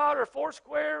Assembly of God, or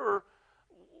Foursquare, or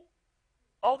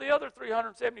all the other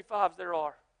 375s there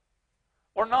are,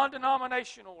 or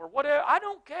non-denominational, or whatever. I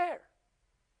don't care.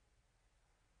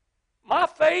 My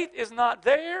faith is not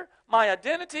there. My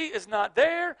identity is not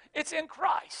there. It's in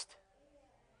Christ.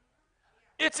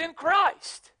 It's in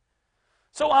Christ.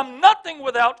 So I'm nothing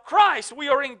without Christ. We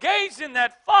are engaged in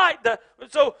that fight.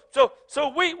 So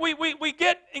we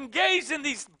get engaged in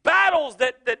these battles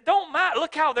that don't matter.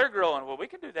 Look how they're growing. Well, we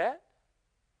can do that.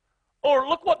 Or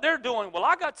look what they're doing. Well,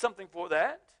 I got something for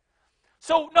that.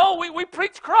 So no, we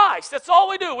preach Christ. That's all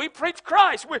we do. We preach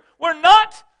Christ. We're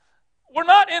not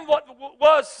in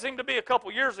what seemed to be a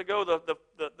couple years ago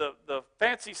the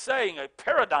fancy saying, a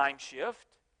paradigm shift.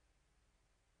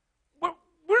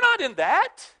 We're not in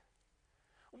that.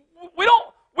 We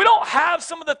don't have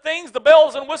some of the things, the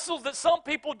bells and whistles that some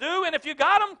people do. And if you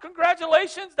got them,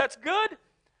 congratulations, that's good.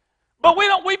 But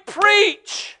we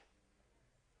preach.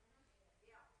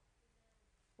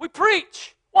 We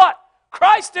preach. What?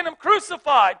 Christ in Him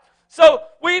crucified. So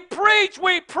we preach.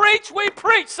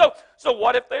 So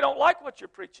what if they don't like what you're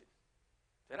preaching?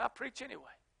 Then I preach anyway.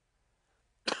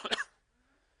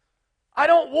 I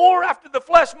don't war after the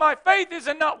flesh. My faith is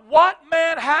in not what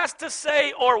man has to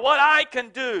say or what I can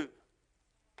do.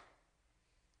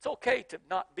 It's okay to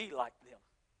not be like them.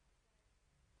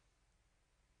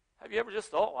 Have you ever just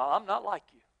thought, well, I'm not like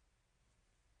you.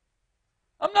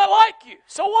 I'm not like you.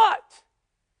 So what?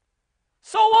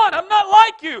 So what? I'm not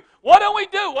like you. What do we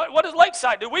do? What does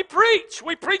Lakeside do? We preach.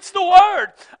 We preach the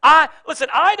Word. Listen,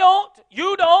 I don't,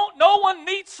 you don't, no one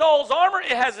needs Saul's armor.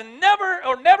 It has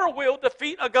never will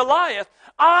defeat a Goliath.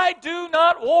 I do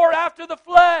not war after the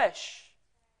flesh.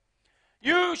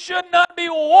 You should not be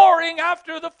warring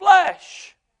after the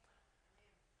flesh.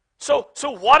 So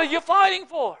what are you fighting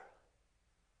for?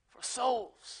 For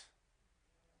souls.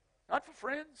 Not for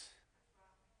friends.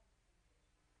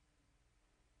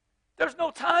 There's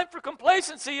no time for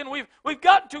complacency, and we've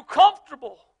gotten too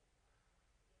comfortable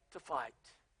to fight.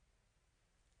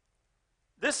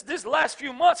 This last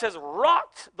few months has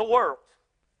rocked the world.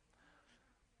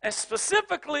 And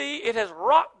specifically, it has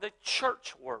rocked the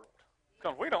church world.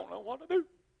 Because we don't know what to do.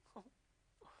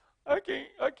 I can't.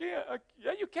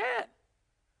 Yeah, you can.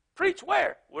 Preach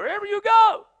where? Wherever you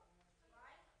go.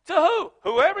 To who?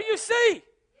 Whoever you see.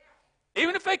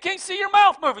 Even if they can't see your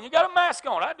mouth moving, you got a mask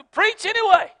on. Preach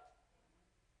anyway.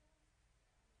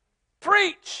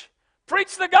 Preach.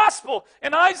 Preach the gospel.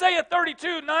 In Isaiah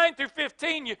 32, 9 through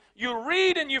 15, you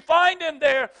read and you find in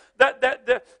there that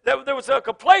there was a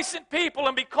complacent people,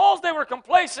 and because they were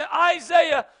complacent,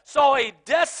 Isaiah saw a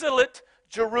desolate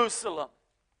Jerusalem.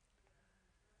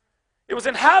 It was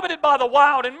inhabited by the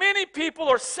wild, and many people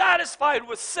are satisfied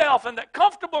with self, and that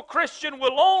comfortable Christian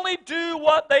will only do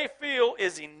what they feel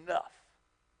is enough.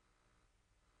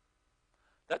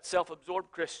 That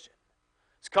self-absorbed Christian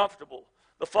is comfortable.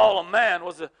 The fall of man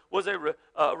was a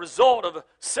result of a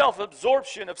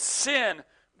self-absorption of sin.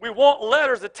 We want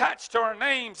letters attached to our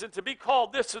names and to be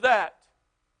called this or that.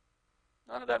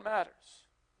 None of that matters.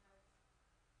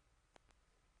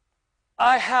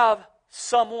 I have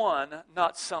someone,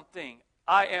 not something.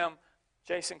 I am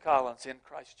Jason Collins in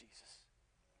Christ Jesus.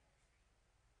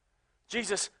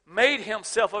 Jesus made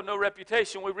himself of no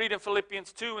reputation. We read in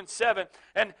Philippians 2 and 7,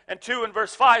 and 2 and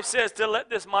verse 5 says, to let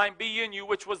this mind be in you,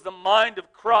 which was the mind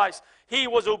of Christ. He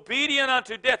was obedient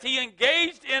unto death. He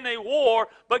engaged in a war,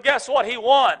 but guess what? He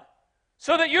won.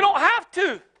 So that you don't have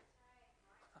to.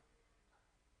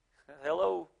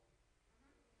 Hello.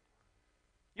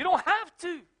 You don't have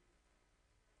to.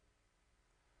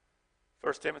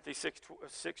 1 Timothy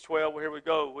 6:12, here we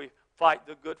go. We fight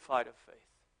the good fight of faith.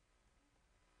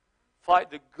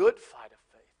 Fight the good fight of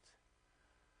faith.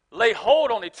 Lay hold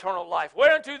on eternal life,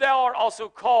 whereunto thou art also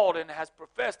called and hast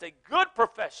professed a good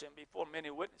profession before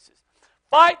many witnesses.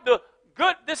 Fight the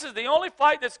good, this is the only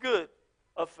fight that's good,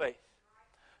 of faith.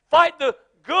 Fight the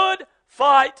good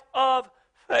fight of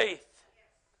faith.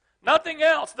 Nothing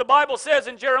else. The Bible says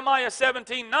in Jeremiah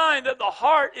 17:9 that the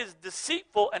heart is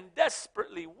deceitful and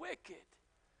desperately wicked.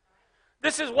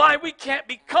 This is why we can't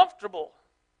be comfortable.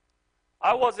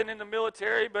 I wasn't in the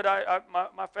military, but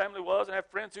my family was, and I have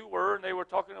friends who were, and they were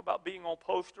talking about being on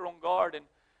post or on guard, and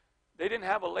they didn't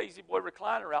have a lazy boy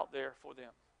recliner out there for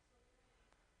them.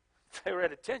 They were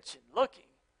at attention, looking,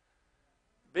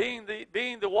 being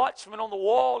the watchman on the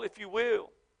wall, if you will.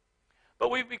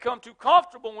 But we've become too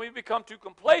comfortable, and we've become too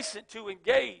complacent to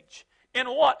engage in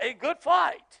what? A good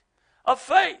fight of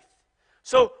faith.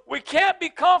 So we can't be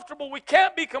comfortable. We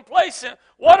can't be complacent.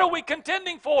 What are we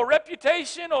contending for?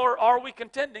 Reputation, or are we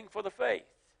contending for the faith?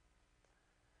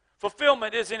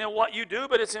 Fulfillment isn't in what you do,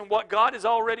 but it's in what God has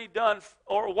already done,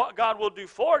 or what God will do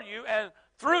for you and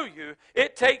through you.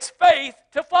 It takes faith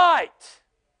to fight.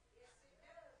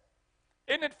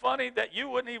 Isn't it funny that you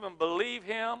wouldn't even believe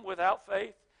Him without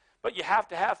faith, but you have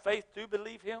to have faith to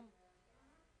believe Him?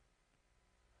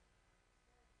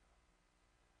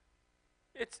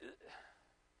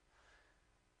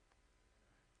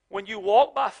 When you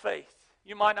walk by faith,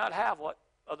 you might not have what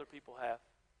other people have.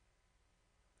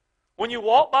 When you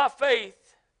walk by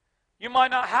faith, you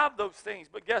might not have those things.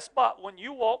 But guess what? When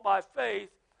you walk by faith,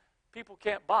 people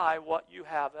can't buy what you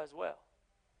have as well.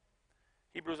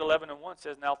 Hebrews 11:1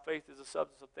 says, now faith is the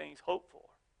substance of things hoped for,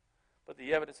 but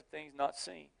the evidence of things not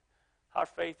seen. Our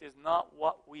faith is not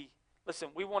what we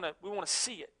want to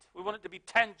see it. We want it to be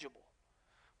tangible.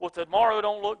 Well, tomorrow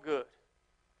don't look good.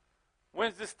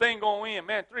 When's this thing going to end?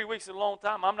 Man, 3 weeks is a long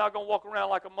time. I'm not going to walk around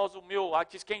like a muzzled mule. I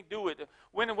just can't do it.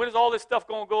 When is all this stuff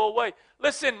going to go away?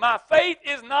 Listen, my faith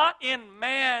is not in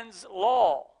man's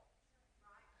law.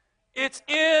 It's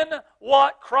in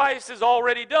what Christ has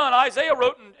already done. Isaiah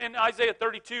wrote in Isaiah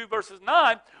 32 verses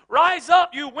 9, rise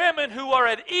up, you women who are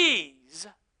at ease.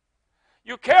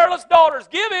 You careless daughters,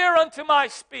 give ear unto my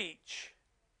speech.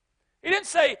 He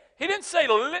said,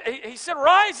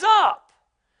 rise up.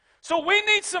 So we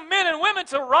need some men and women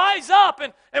to rise up,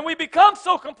 and we become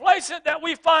so complacent that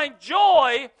we find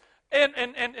joy,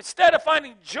 and instead of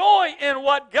finding joy in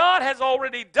what God has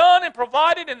already done and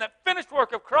provided in the finished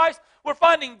work of Christ, we're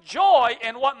finding joy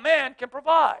in what man can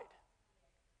provide.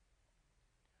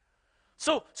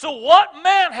 So what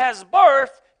man has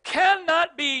birthed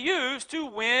cannot be used to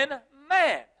win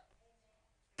man.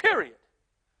 Period.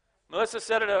 Melissa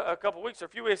said it a couple weeks or a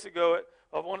few weeks ago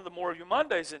of one of the More of You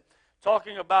Mondays, and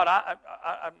talking about,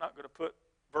 I'm not going to put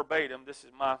verbatim, this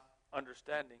is my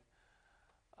understanding.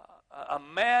 A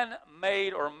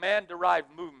man-made or man-derived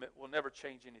movement will never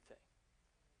change anything,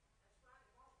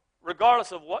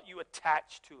 regardless of what you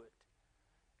attach to it.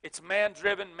 It's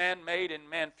man-driven, man-made, and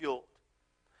man-fueled,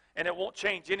 and it won't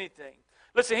change anything.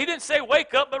 Listen, he didn't say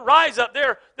wake up, but rise up.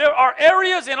 There are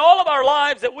areas in all of our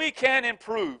lives that we can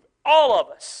improve, all of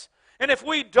us. And if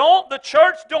we don't, the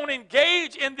church don't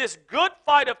engage in this good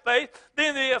fight of faith,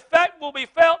 then the effect will be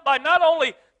felt by not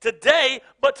only today,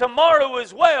 but tomorrow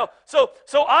as well. So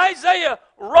Isaiah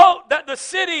wrote that the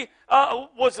city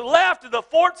was left, the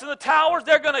forts and the towers,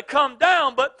 they're going to come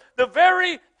down, but the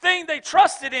very thing they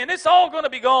trusted in, it's all going to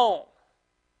be gone.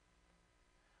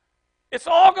 It's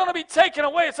all going to be taken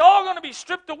away. It's all going to be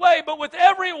stripped away, but with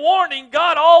every warning,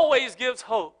 God always gives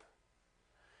hope.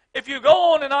 If you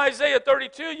go on in Isaiah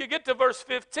 32, you get to verse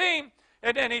 15,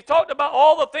 and then he talked about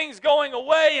all the things going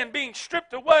away and being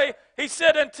stripped away. He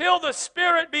said, until the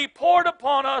Spirit be poured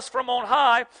upon us from on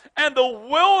high, and the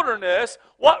wilderness,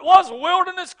 what was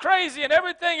wilderness crazy and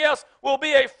everything else, will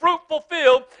be a fruitful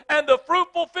field, and the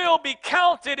fruitful field be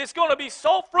counted. It's going to be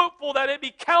so fruitful that it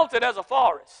be counted as a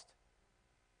forest.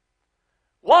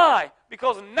 Why?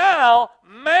 Because now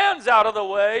man's out of the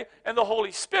way, and the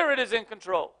Holy Spirit is in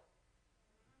control.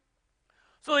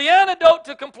 So the antidote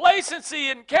to complacency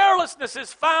and carelessness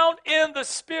is found in the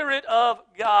Spirit of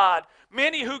God.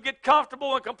 Many who get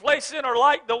comfortable and complacent are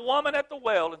like the woman at the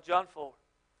well in John 4.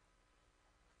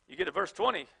 You get to verse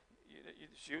 20.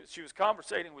 She was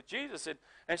conversating with Jesus,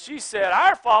 and she said,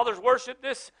 our fathers worship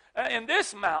this in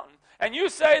this mountain, and you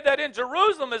say that in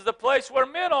Jerusalem is the place where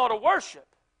men ought to worship.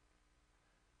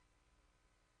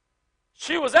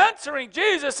 She was answering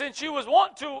Jesus, and she was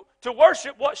wanting to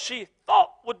worship what she thought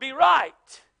would be right.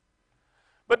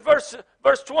 But verse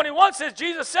 21 says,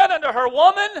 Jesus said unto her,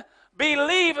 woman,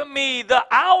 believe me, the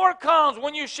hour comes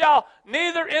when you shall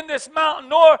neither in this mountain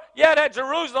nor yet at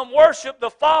Jerusalem worship the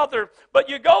Father. But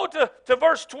you go to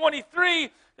verse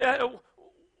 23,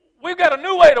 we've got a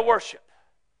new way to worship.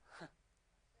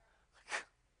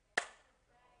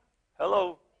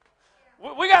 Hello.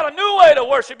 We got a new way to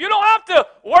worship. You don't have to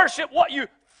worship what you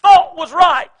thought was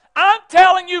right. I'm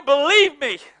telling you, believe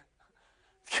me.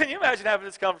 Can you imagine having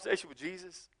this conversation with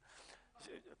Jesus?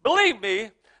 Believe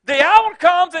me, the hour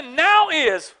comes, and now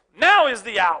is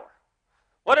the hour.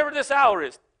 Whatever this hour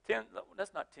is. 10,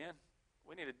 that's not 10.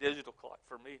 We need a digital clock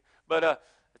for me. But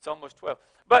it's almost 12.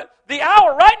 But the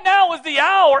hour, right now is the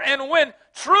hour, and when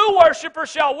true worshipers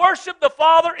shall worship the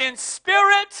Father in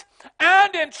spirit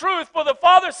and in truth, for the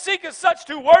Father seeketh such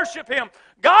to worship Him.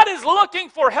 God is looking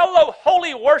for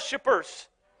holy worshipers,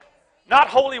 not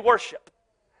holy worship.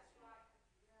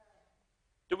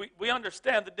 Do we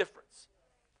understand the difference?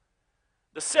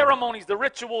 the ceremonies, the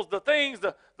rituals, the things,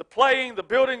 the playing, the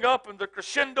building up, and the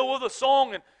crescendo of the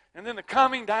song, and then the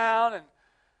coming down. And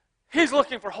He's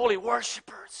looking for holy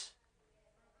worshipers.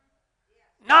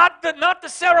 Not the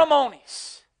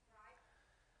ceremonies.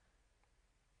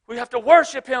 We have to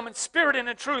worship Him in spirit and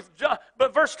in truth.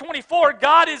 But verse 24,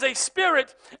 God is a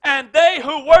spirit, and they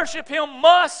who worship Him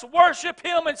must worship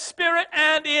Him in spirit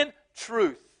and in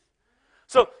truth.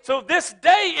 So this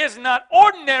day is not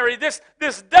ordinary. This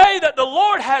day that the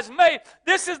Lord has made,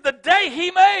 this is the day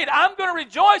He made. I'm going to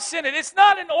rejoice in it. It's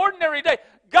not an ordinary day.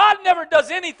 God never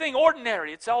does anything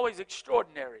ordinary. It's always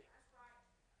extraordinary.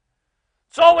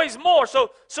 It's always more.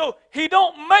 So He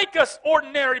don't make us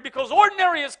ordinary because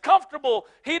ordinary is comfortable.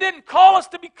 He didn't call us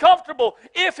to be comfortable.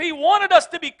 If He wanted us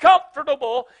to be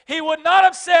comfortable, He would not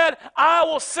have said, I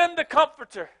will send the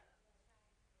Comforter.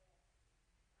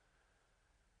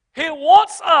 He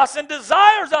wants us and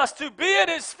desires us to be at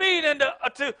His feet and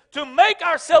to make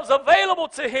ourselves available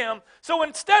to Him. So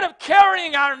instead of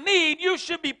carrying our need, you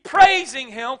should be praising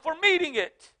Him for meeting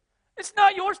it. It's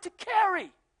not yours to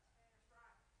carry.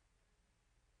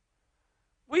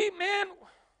 We men,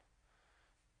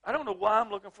 I don't know why I'm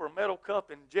looking for a metal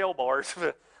cup in jail bars.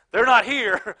 They're not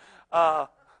here. But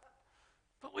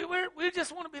we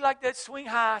just want to be like that swing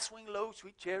high, swing low,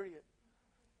 sweet chariot.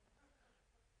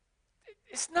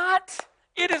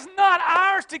 It is not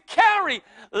ours to carry.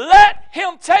 Let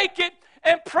Him take it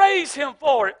and praise Him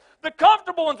for it. The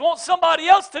comfortable ones want somebody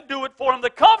else to do it for them. The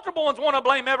comfortable ones want to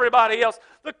blame everybody else.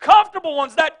 The comfortable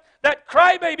ones, that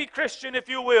crybaby Christian, if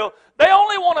you will, they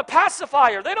only want a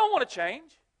pacifier. They don't want to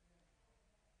change.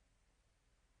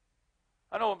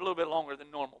 I know I'm a little bit longer than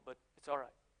normal, but it's all right.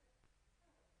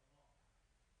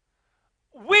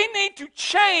 We need to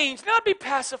change, not be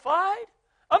pacified.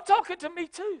 I'm talking to me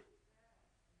too.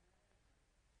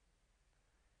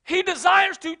 He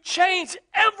desires to change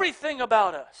everything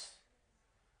about us.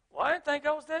 Well, I didn't think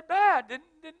I was that bad.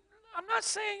 I'm not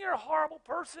saying you're a horrible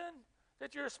person,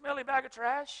 that you're a smelly bag of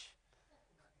trash.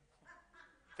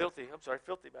 Filthy bag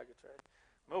of trash.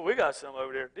 Well, we got some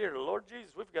over there. Dear Lord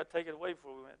Jesus, we forgot to take it away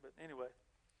before we went. But anyway.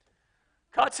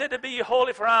 God said to be ye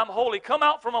holy, for I am holy. Come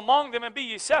out from among them and be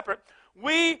ye separate.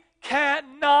 We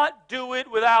cannot do it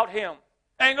without Him.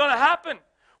 Ain't going to happen.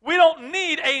 We don't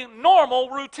need a normal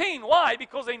routine. Why?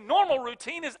 Because a normal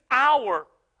routine is our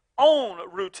own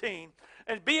routine.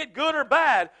 And be it good or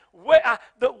bad, where are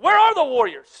the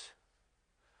warriors?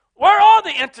 Where are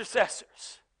the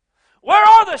intercessors? Where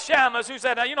are the Shammahs who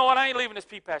said, now, you know what, I ain't leaving this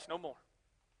pea patch no more.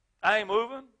 I ain't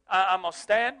moving. I'm going to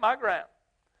stand my ground.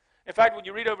 In fact, when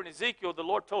you read over in Ezekiel, the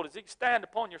Lord told Ezekiel, stand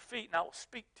upon your feet and I will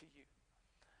speak to you.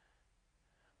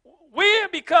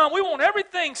 We want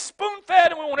everything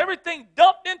spoon-fed and we want everything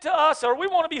dumped into us, or we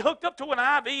want to be hooked up to an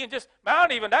IV and just, I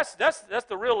don't even, that's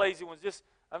the real lazy ones.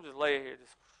 I'm just laying here.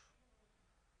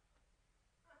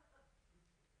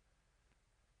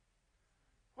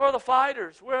 Where are the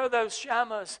fighters? Where are those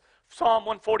Shammahs? Psalm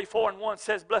 144:1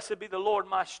 says, blessed be the Lord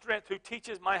my strength, who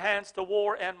teaches my hands to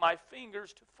war and my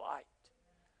fingers to fight.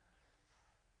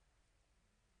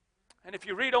 And if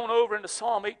you read on over into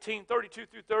Psalm 18:32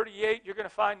 through 38, you're going to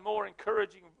find more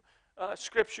encouraging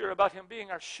scripture about Him being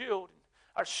our shield and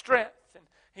our strength. And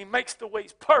He makes the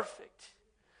ways perfect.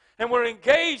 And we're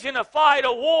engaged in a fight,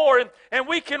 a war, and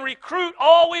we can recruit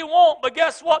all we want. But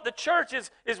guess what? The church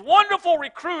is wonderful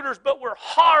recruiters, but we're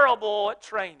horrible at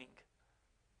training.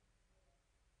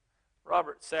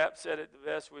 Robert Sapp said it the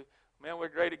best. We're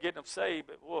great at getting them saved,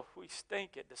 but we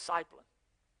stink at discipling.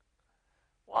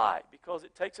 Why? Because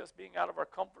it takes us being out of our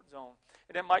comfort zone.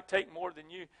 And it might take more than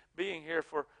you being here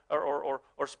for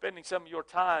or spending some of your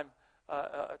time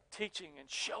teaching and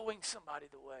showing somebody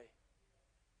the way.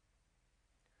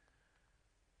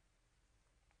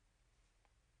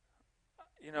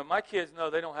 You know, my kids know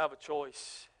they don't have a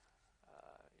choice.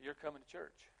 You're coming to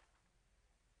church.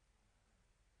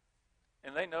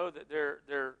 And they know that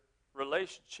their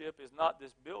relationship is not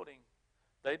this building.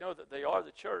 They know that they are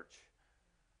the church.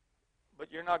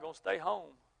 But you're not going to stay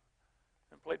home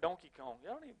and play Donkey Kong.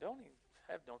 Y'all don't even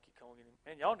have Donkey Kong anymore.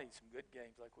 Man, y'all need some good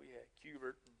games like we had.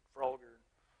 Cubert and Frogger.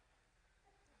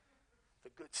 The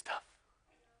good stuff.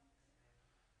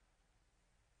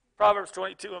 Proverbs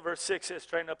 22 and verse 6 says,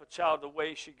 train up a child the way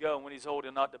he should go, and when he's old,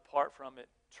 he'll not depart from it.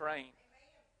 Train.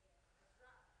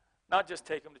 Not just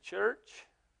take him to church.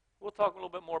 We'll talk a little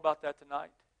bit more about that tonight.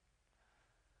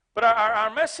 But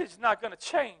our message is not going to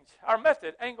change. Our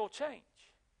method ain't going to change.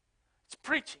 It's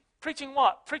preaching. Preaching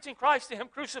what? Preaching Christ to Him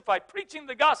crucified. Preaching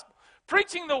the gospel.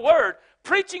 Preaching the Word.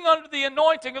 Preaching under the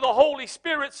anointing of the Holy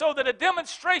Spirit so that a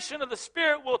demonstration of the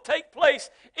Spirit will take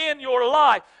place in your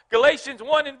life. Galatians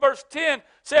 1 in verse 10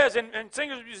 says, and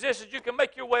singers and musicians, you can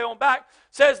make your way on back,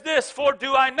 says this, for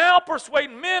do I now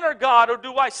persuade men or God, or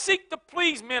do I seek to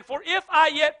please men? For if I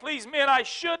yet please men, I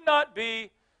should not be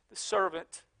the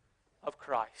servant of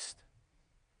Christ.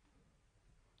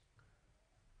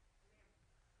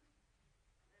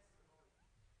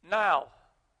 Now,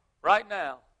 right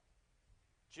now,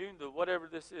 June the whatever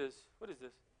this is, what is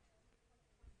this?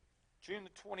 June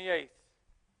the 28th,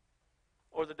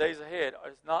 or the days ahead,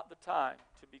 is not the time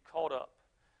to be caught up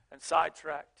and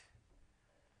sidetracked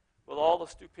with all the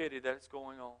stupidity that is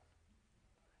going on.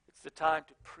 It's the time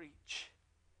to preach.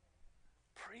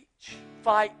 Preach.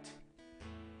 Fight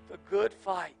the good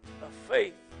fight of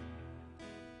faith.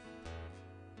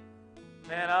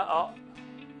 Man,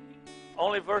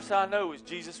 only verse I know is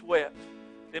Jesus wept.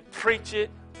 Then preach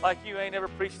it like you ain't ever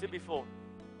preached it before.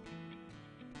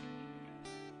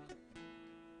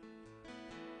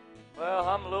 Well,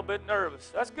 I'm a little bit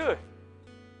nervous. That's good.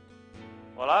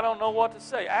 Well, I don't know what to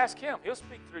say. Ask Him. He'll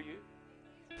speak through you.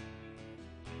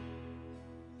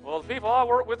 Well, the people I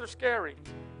work with are scary.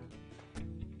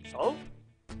 So?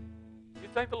 You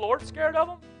think the Lord's scared of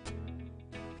them?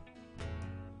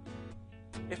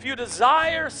 If you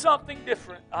desire something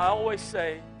different, I always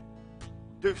say,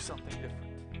 do something different.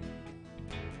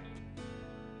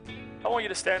 I want you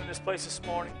to stand in this place this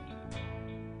morning.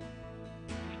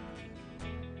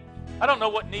 I don't know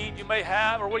what need you may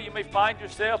have or where you may find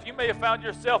yourself. You may have found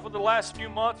yourself in the last few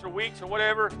months or weeks or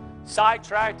whatever,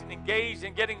 sidetracked and engaged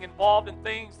in getting involved in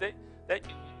things that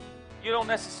you don't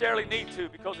necessarily need to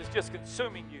because it's just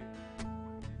consuming you.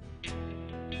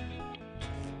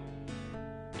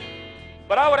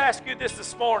 But I would ask you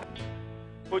this morning.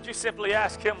 Would you simply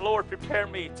ask Him, Lord, prepare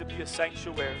me to be a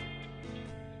sanctuary.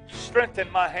 Strengthen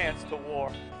my hands to war,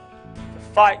 to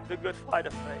fight the good fight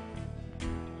of faith.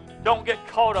 Don't get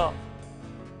caught up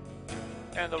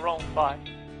in the wrong fight.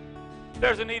 If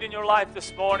there's a need in your life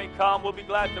this morning, come. We'll be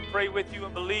glad to pray with you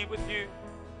and believe with you.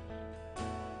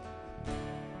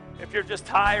 If you're just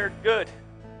tired, good.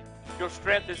 Your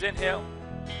strength is in Him.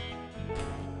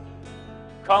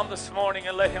 Come this morning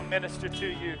and let Him minister to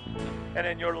you and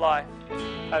in your life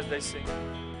as they sing.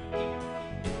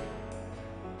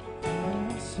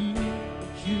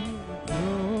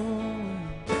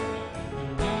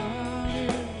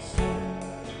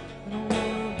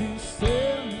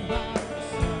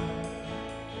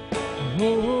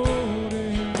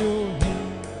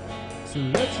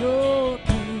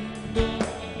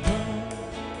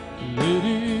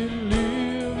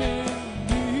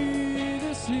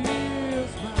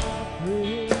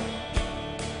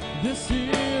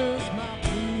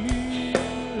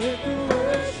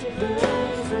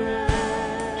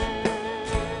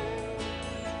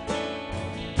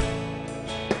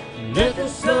 Let the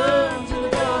sons and the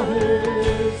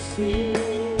daughters sing.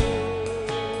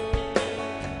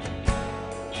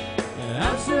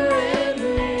 I'm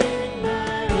surrendering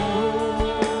my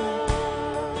all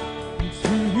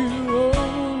to you,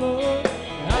 oh Lord.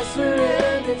 I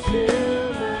surrender to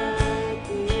my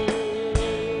King.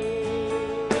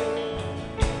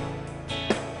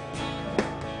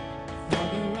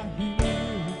 Father, I hear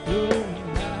you growing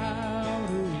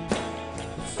louder,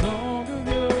 the song of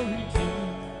your redeemed.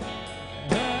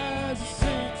 As the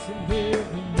saints in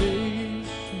every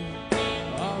nation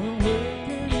are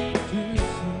awakening to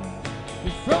sing,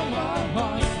 and from our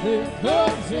hearts there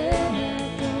comes an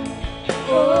anthem.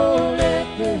 Oh, let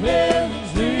the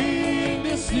heavens ring,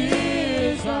 this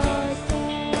is our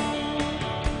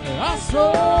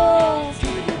song to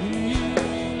thee.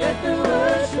 Let the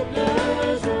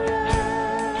worshipers arise.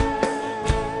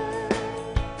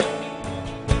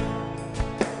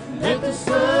 Let the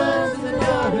sons and the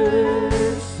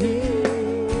daughters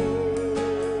sing.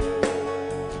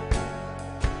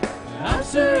 I'm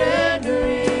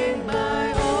surrendering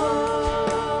my all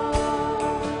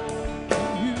to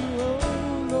you,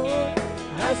 oh Lord.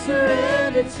 I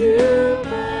surrender to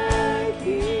my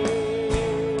King.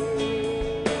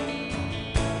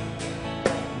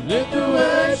 Let the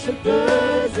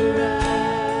worshipers arise.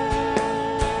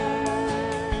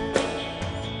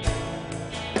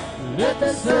 Let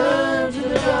the sons and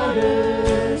the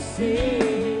daughters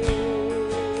sing.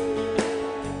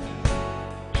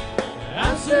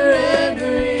 I'm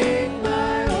surrendering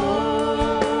my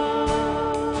all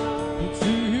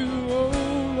to you, oh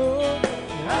Lord.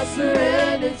 I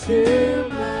surrender to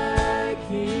my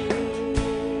King.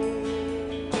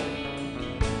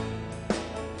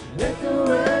 Let the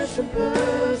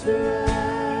worshipers arise.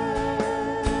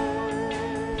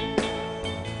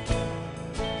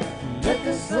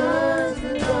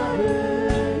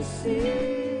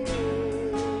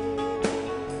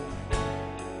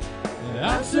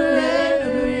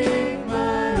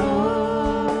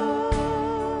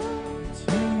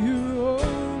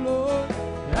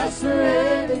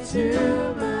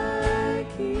 to my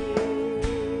King.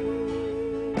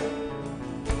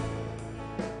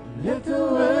 Let the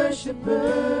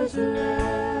worshipers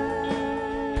arise.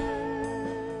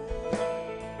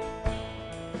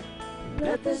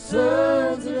 Let the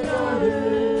sons and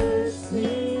daughters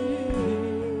sing.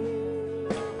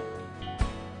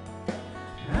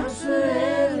 I'm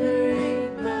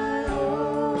surrendering my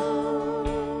all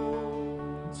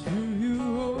To you,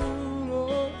 oh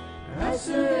Lord. I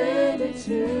surrender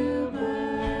to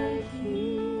my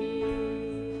King.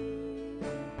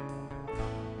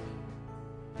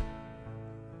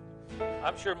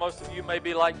 I'm sure most of you may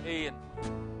be like me and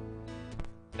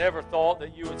never thought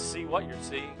that you would see what you're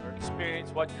seeing or experience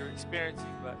what you're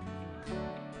experiencing, but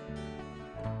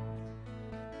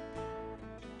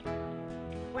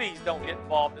please don't get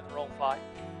involved in the wrong fight.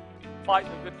 Fight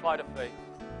the good fight of faith.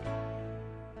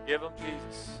 Give them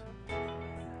Jesus.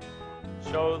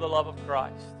 Show the love of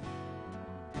Christ.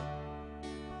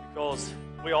 Because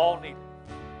we all need it.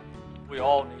 We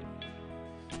all need it.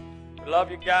 We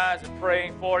love you guys and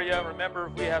praying for you. Remember,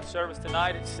 we have service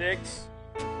tonight at 6.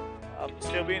 I'll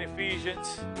still be in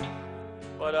Ephesians.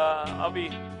 But I'll be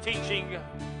teaching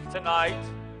tonight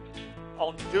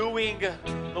on doing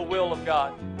the will of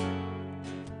God.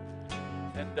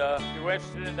 And if you're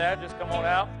interested in that, just come on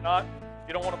out. If not, if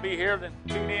you don't want to be here, then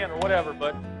tune in or whatever.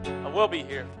 But I will be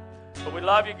here. But we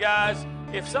love you guys.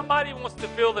 If somebody wants to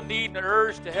feel the need and the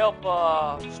urge to help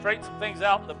straighten some things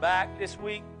out in the back this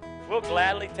week, we'll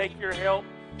gladly take your help.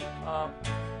 I'm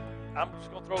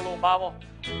just going to throw a little Bible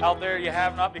out there. You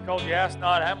have not because you ask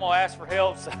not. I'm going to ask for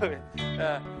help. So,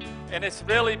 and it's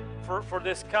really for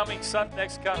this coming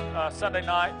next Sunday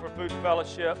night for food and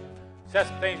fellowship. Just have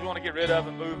some things we want to get rid of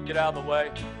and move and get out of the way.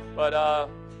 But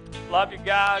love you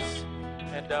guys,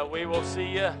 and we will see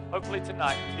you hopefully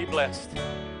tonight. Be blessed.